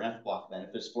draw for F block then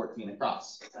if there's 14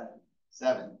 across?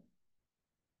 7.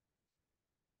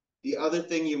 The other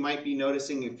thing you might be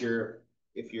noticing if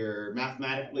you're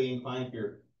mathematically inclined,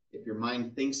 if your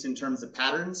mind thinks in terms of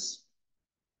patterns,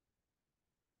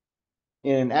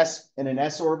 in an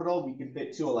S orbital, we can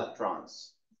fit 2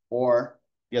 electrons. Or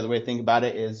the other way to think about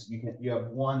it is you have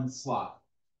 1 slot.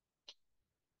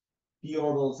 P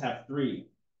orbitals have 3.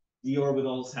 D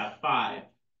orbitals have 5.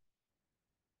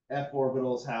 F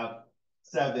orbitals have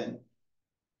 7.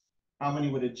 How many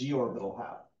would a G orbital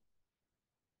have?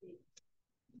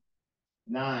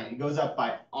 9. It goes up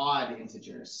by odd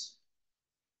integers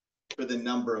for the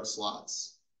number of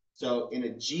slots. So in a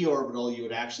G orbital, you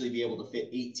would actually be able to fit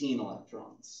 18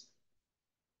 electrons.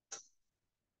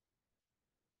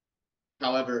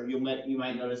 However, you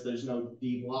might notice there's no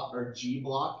D block or G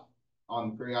block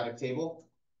on the periodic table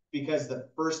because the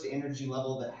first energy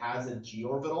level that has a G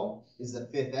orbital is the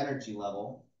 5th energy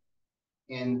level.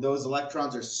 And those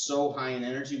electrons are so high in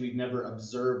energy, we've never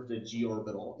observed a G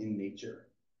orbital in nature.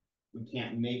 We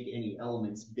can't make any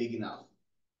elements big enough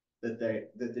that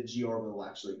the G orbital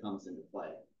actually comes into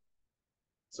play.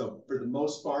 So for the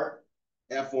most part,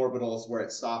 F orbital is where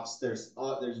it stops. There's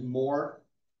more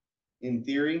in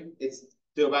theory. It's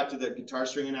go back to the guitar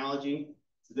string analogy.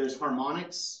 So there's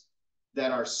harmonics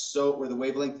that are where the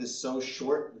wavelength is so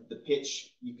short that the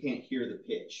pitch, you can't hear the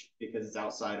pitch because it's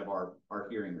outside of our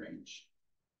hearing range.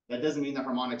 That doesn't mean the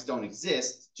harmonics don't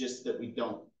exist, just that we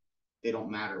don't they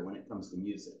don't matter when it comes to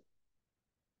music.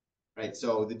 Right,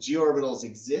 so the g orbitals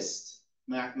exist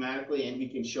mathematically, and we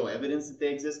can show evidence that they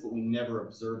exist, but we never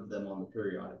observe them on the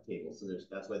periodic table. So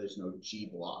that's why there's no G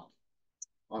block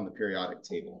on the periodic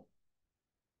table.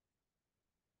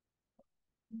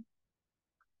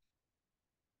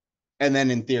 And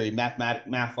then in theory,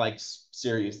 math likes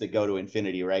series that go to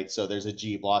infinity, right? So there's a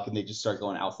G block and they just start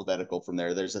going alphabetical from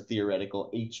there. There's a theoretical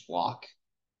H block.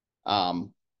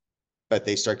 But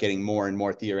they start getting more and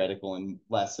more theoretical and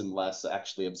less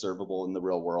actually observable in the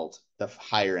real world, the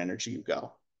higher energy you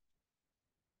go.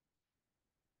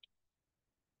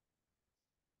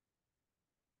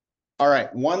 All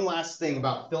right, one last thing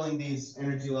about filling these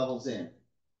energy levels in.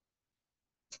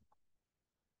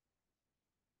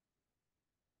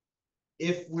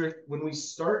 When we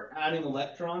start adding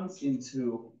electrons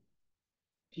into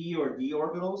p or d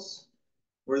orbitals,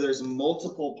 where there's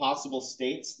multiple possible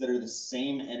states that are the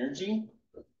same energy,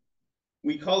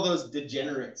 we call those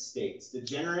degenerate states.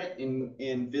 Degenerate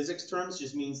in physics terms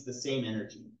just means the same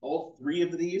energy. All three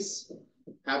of these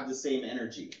have the same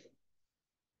energy.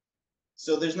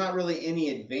 So there's not really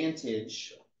any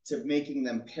advantage to making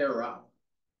them pair up,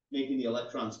 making the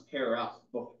electrons pair up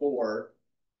before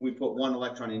we put one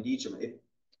electron into each of them.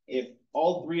 If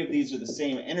all three of these are the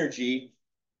same energy,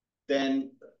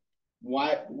 then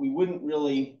we wouldn't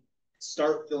really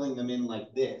start filling them in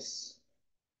like this.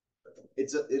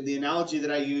 The analogy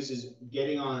that I use is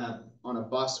getting on a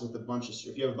bus with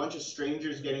if you have a bunch of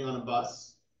strangers getting on a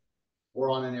bus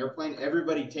or on an airplane,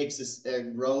 everybody takes a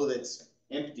row that's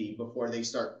empty before they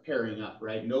start pairing up,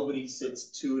 right? Nobody sits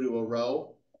two to a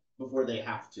row before they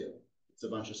have to. It's a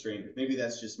bunch of strangers. Maybe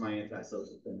that's just my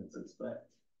antisocial tendencies, but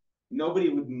nobody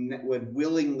would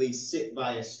willingly sit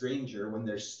by a stranger when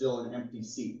there's still an empty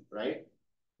seat, right?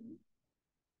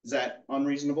 Is that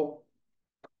unreasonable?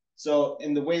 So,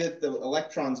 in the way that the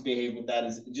electrons behave with that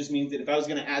is, it just means that if I was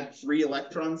going to add 3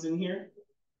 electrons in here,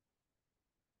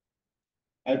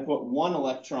 I'd put 1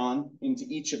 electron into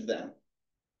each of them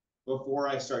before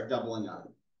I start doubling up.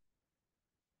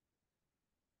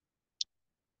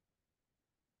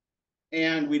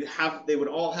 And they would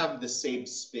all have the same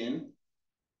spin.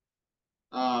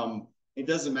 It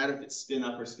doesn't matter if it's spin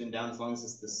up or spin down as long as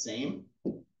it's the same,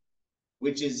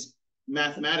 which is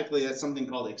mathematically, that's something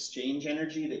called exchange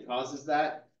energy that causes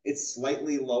that. It's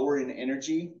slightly lower in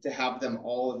energy to have them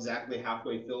all exactly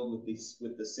halfway filled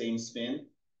with the same spin.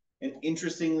 And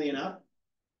interestingly enough,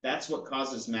 that's what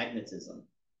causes magnetism.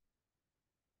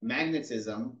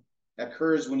 Magnetism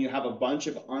occurs when you have a bunch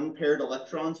of unpaired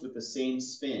electrons with the same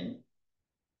spin.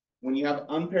 When you have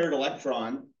unpaired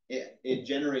electron, it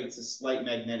generates a slight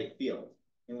magnetic field.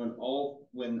 And when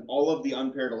all of the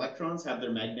unpaired electrons have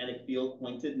their magnetic field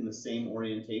pointed in the same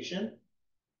orientation,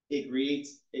 it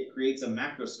creates a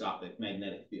macroscopic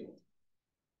magnetic field.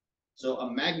 So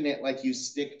a magnet, like you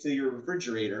stick to your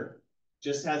refrigerator,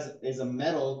 just is a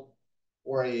metal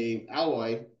or a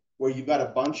alloy where you've got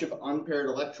a bunch of unpaired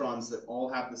electrons that all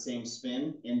have the same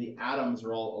spin, and the atoms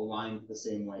are all aligned the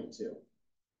same way too.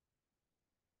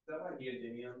 Is that why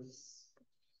neodymium's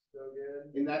so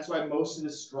good? And that's why most of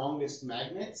the strongest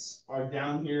magnets are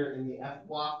down here in the F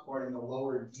block or in the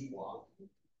lower D block.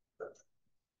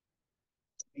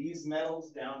 These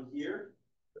metals down here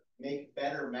make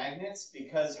better magnets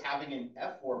because having an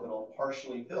F orbital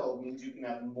partially filled means you can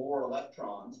have more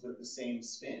electrons with the same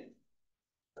spin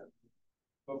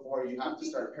before you have to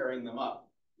start pairing them up.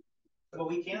 But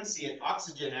we can see it.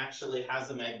 Oxygen actually has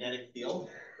a magnetic field.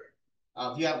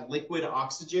 If you have liquid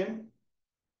oxygen,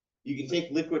 you can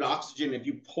take liquid oxygen. If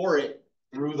you pour it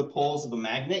through the poles of a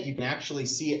magnet, you can actually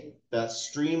see the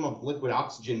stream of liquid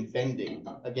oxygen bending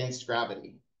against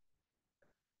gravity,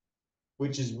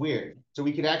 which is weird. So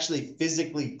we could actually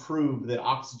physically prove that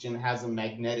oxygen has a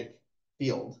magnetic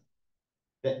field,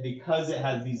 that because it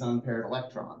has these unpaired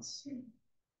electrons.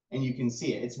 And you can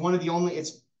see it. It's one of the only,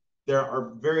 there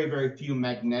are very, very few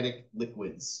magnetic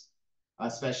liquids,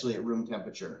 especially at room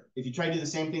temperature. If you try to do the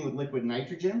same thing with liquid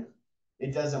nitrogen,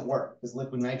 it doesn't work because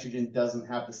liquid nitrogen doesn't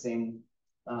have the same,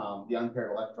 the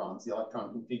unpaired electrons. The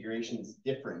electron configuration is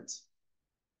different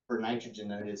for nitrogen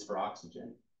than it is for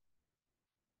oxygen.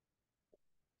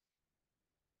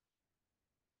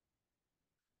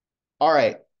 All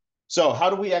right, so how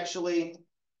do we actually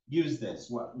use this?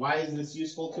 Why is this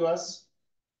useful to us?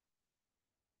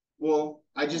 Well,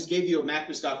 I just gave you a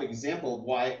macroscopic example of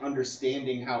why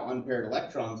understanding how unpaired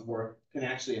electrons work can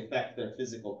actually affect their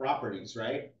physical properties,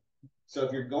 right? So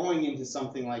if you're going into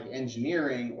something like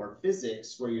engineering or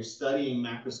physics where you're studying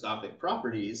macroscopic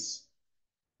properties,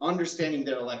 understanding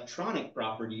their electronic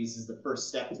properties is the first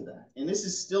step to that. And this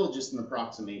is still just an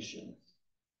approximation.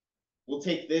 we'll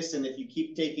take this, and if you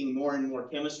keep taking more and more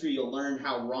chemistry, you'll learn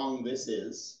how wrong this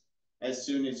is as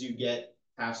soon as you get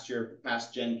past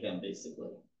Gen Chem,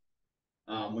 basically.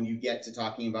 When you get to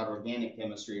talking about organic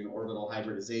chemistry and orbital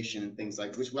hybridization and things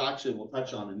like, which we'll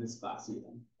touch on in this class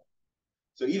even.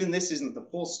 So even this isn't the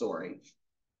full story,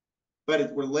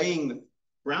 but we're laying the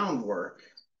groundwork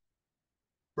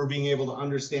for being able to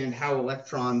understand how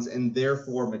electrons and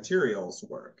therefore materials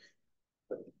work.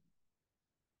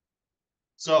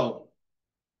 So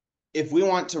if we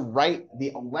want to write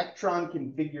the electron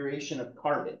configuration of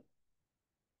carbon,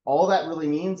 all that really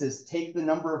means is take the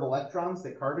number of electrons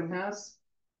that carbon has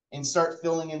and start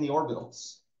filling in the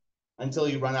orbitals until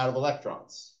you run out of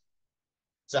electrons.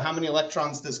 So how many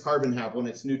electrons does carbon have when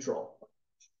it's neutral?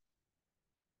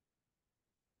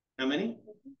 How many?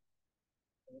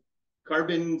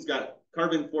 Carbon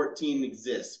 14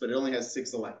 exists, but it only has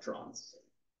 6 electrons.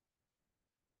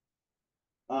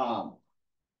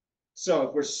 So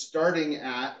if we're starting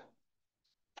at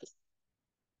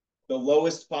the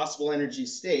lowest possible energy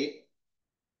state,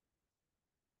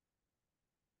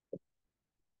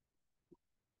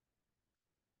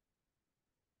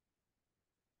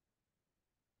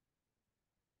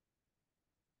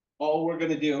 all we're going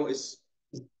to do is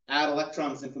add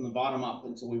electrons in from the bottom up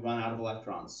until we run out of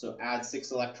electrons. So add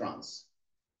 6 electrons.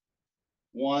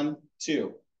 1,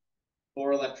 2,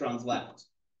 4 electrons left.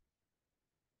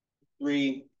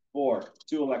 3, 4,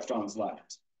 2 electrons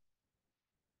left.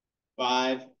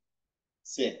 5,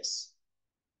 6.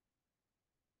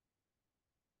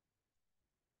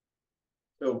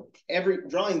 So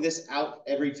drawing this out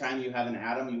every time you have an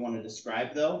atom you want to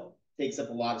describe, though, takes up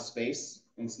a lot of space,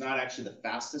 and it's not actually the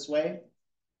fastest way.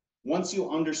 Once you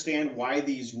understand why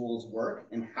these rules work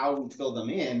and how we fill them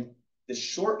in, the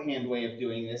shorthand way of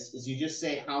doing this is you just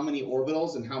say how many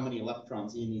orbitals and how many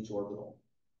electrons in each orbital.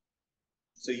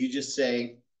 So you just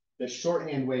say the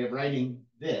shorthand way of writing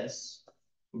this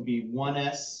would be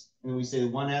 1s, and we say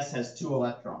 1s has 2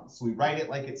 electrons. So we write it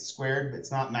like it's squared, but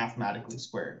it's not mathematically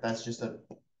squared. That's just a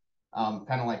kind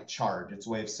of like charge. It's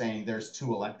a way of saying there's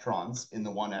 2 electrons in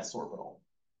the 1s orbital.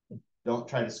 Don't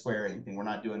try to square anything. We're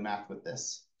not doing math with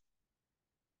this.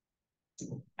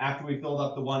 After we filled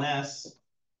up the 1s,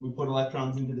 we put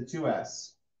electrons into the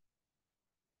 2s.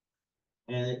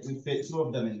 And we fit 2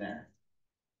 of them in there.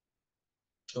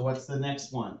 So what's the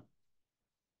next one?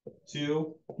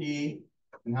 2p,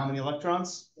 and how many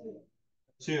electrons?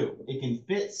 2. It can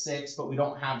fit 6, but we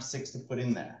don't have 6 to put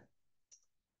in there.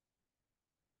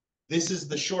 This is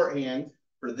the shorthand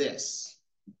for this.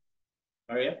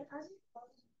 Are you?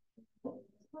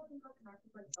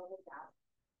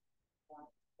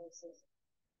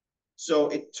 So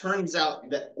it turns out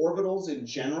that orbitals in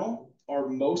general are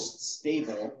most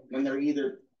stable when they're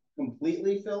either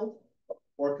completely filled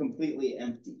or completely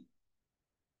empty.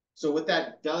 So what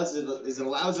that does is it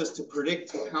allows us to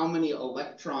predict how many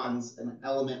electrons an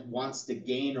element wants to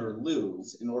gain or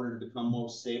lose in order to become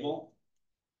most stable.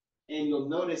 And you'll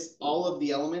notice all of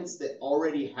the elements that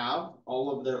already have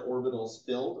all of their orbitals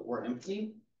filled or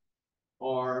empty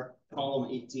are column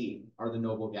 18, are the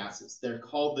noble gases. They're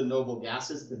called the noble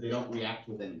gases because they don't react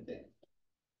with anything.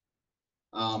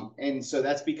 And so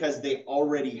that's because they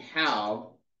already have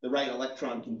the right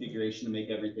electron configuration to make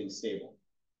everything stable.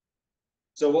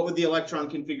 So what would the electron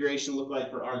configuration look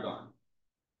like for argon?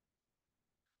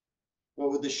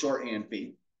 What would the shorthand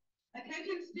be?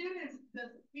 Attention students,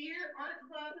 the Sphere Art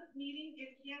Club meeting is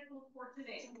canceled for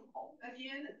today.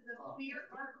 Again, the Sphere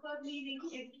Art Club meeting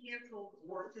is canceled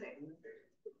for today.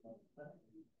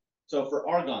 So for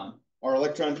argon, our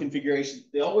electron configuration,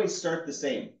 they always start the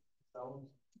same.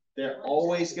 They're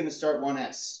always going to start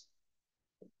 1s.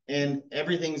 And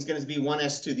everything's going to be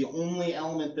 1s2. The only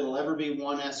element that'll ever be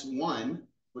 1s1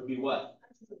 would be what?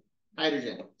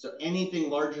 Hydrogen. So anything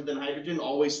larger than hydrogen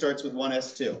always starts with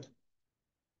 1s2.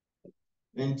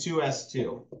 Then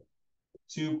 2s2.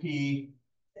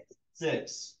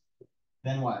 2p6.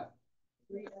 Then what?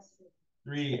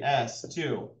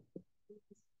 3s2.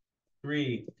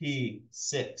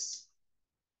 3p6.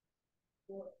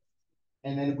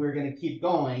 And then we're going to keep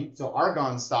going. So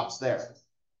argon stops there.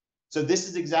 So this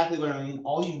is exactly what I mean.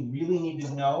 All you really need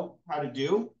to know how to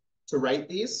do to write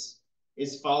these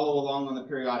is follow along on the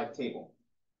periodic table.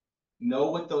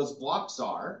 Know what those blocks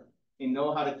are and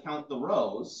know how to count the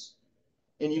rows.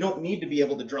 And you don't need to be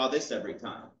able to draw this every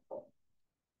time.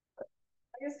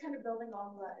 I guess kind of building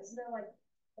on that, isn't there like,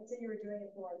 let's say you were doing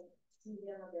it for like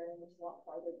CVM or bearing, which is a lot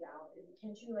farther down.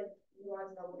 Can't you like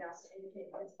utilize noble gas to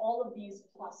indicate it's all of these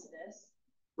plus this?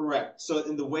 Correct. So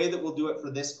in the way that we'll do it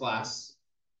for this class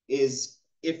is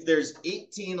if there's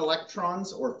 18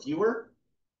 electrons or fewer,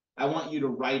 I want you to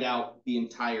write out the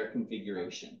entire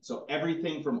configuration. So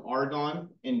everything from argon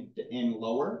and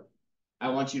lower, I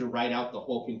want you to write out the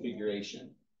whole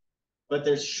configuration. But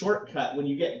there's shortcut when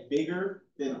you get bigger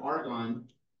than argon,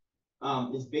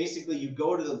 is basically you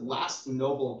go to the last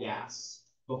noble gas,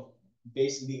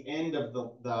 basically the end of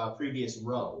the previous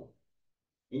row.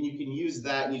 And you can use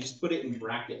that and you just put it in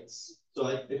brackets. So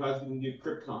like if I was going to do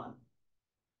krypton,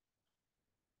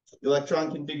 the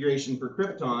electron configuration for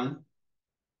krypton,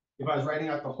 if I was writing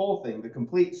out the whole thing, the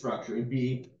complete structure, it'd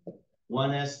be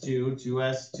 1s2,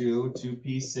 2s2,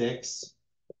 2p6,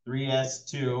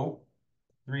 3s2,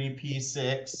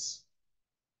 3p6,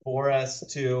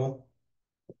 4s2,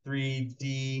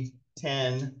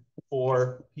 3d10,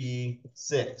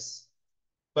 4p6.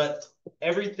 But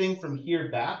everything from here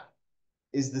back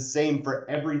is the same for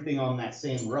everything on that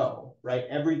same row, right?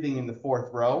 Everything in the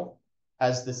fourth row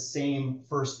has the same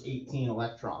first 18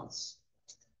 electrons.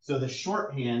 So the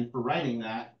shorthand for writing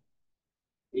that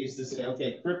is to say,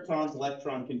 okay, krypton's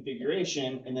electron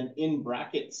configuration, and then in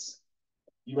brackets,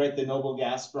 you write the noble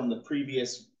gas from the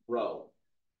previous row.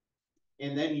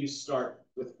 And then you start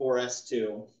with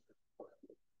 4s2,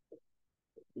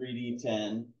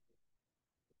 3d10,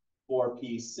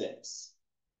 4p6.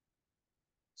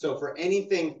 So for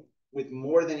anything with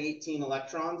more than 18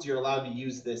 electrons, you're allowed to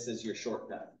use this as your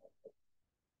shortcut.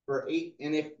 For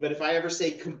 8, but if I ever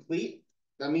say complete,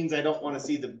 that means I don't want to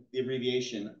see the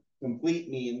abbreviation. Complete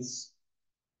means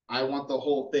I want the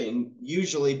whole thing,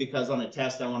 usually because on a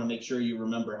test, I want to make sure you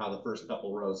remember how the first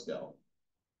couple rows go.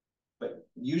 But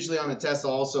usually on a test,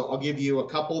 I'll give you a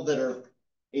couple that are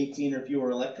 18 or fewer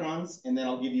electrons, and then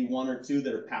I'll give you 1 or 2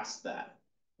 that are past that,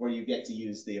 where you get to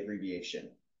use the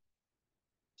abbreviation.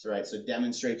 So, right, so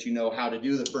demonstrate you know how to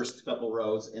do the first couple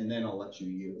rows, and then I'll let you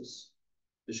use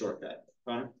the shortcut.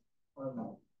 Fine?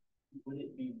 Would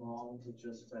it be wrong to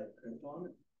just write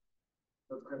krypton?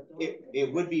 For krypton?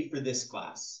 It would be for this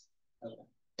class. Okay.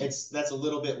 That's a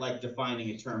little bit like defining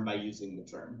a term by using the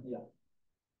term. Yeah.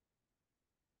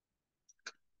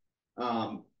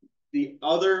 The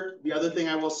other thing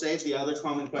I will say, the other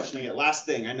common question I get, last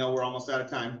thing, I know we're almost out of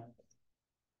time,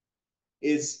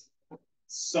 is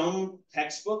some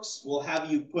textbooks will have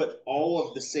you put all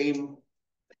of the same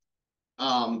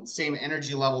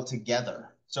energy level together.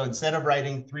 So instead of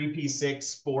writing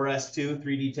 3p6, 4s2,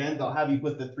 3d10, they'll have you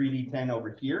put the 3d10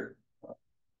 over here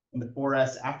and the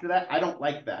 4s after that. I don't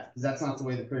like that because that's not the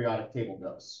way the periodic table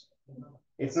goes.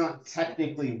 It's not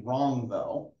technically wrong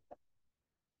though.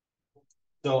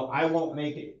 So I won't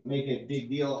make a big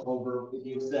deal over if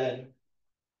you said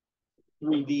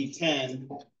 3d10,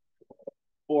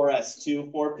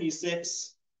 4s2,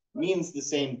 4p6 means the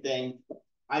same thing.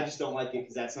 I just don't like it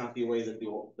because that's not the way that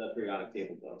the periodic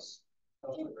table goes.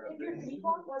 If your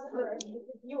default wasn't, or if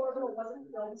the orbital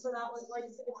wasn't filled, so that was like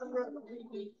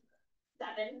 603.7,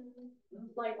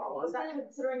 like, was that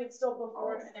considering it's still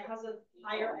before and it has a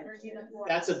higher energy than 4?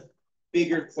 That's a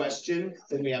bigger question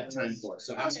than we have time for.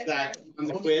 So ask that on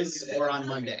the quiz or on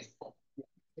Monday.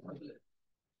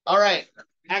 All right.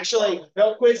 Actually,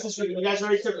 no quiz this week. You guys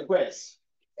already took a quiz.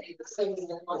 Hey,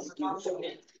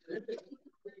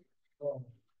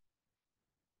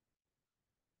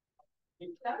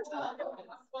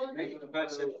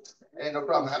 no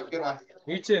problem. Have a good one.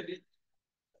 You too.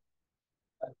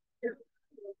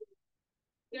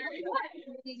 How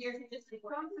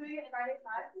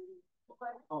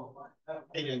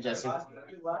you doing, Jesse?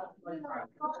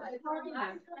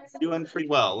 Doing pretty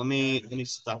well. Let me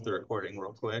stop the recording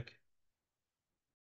real quick.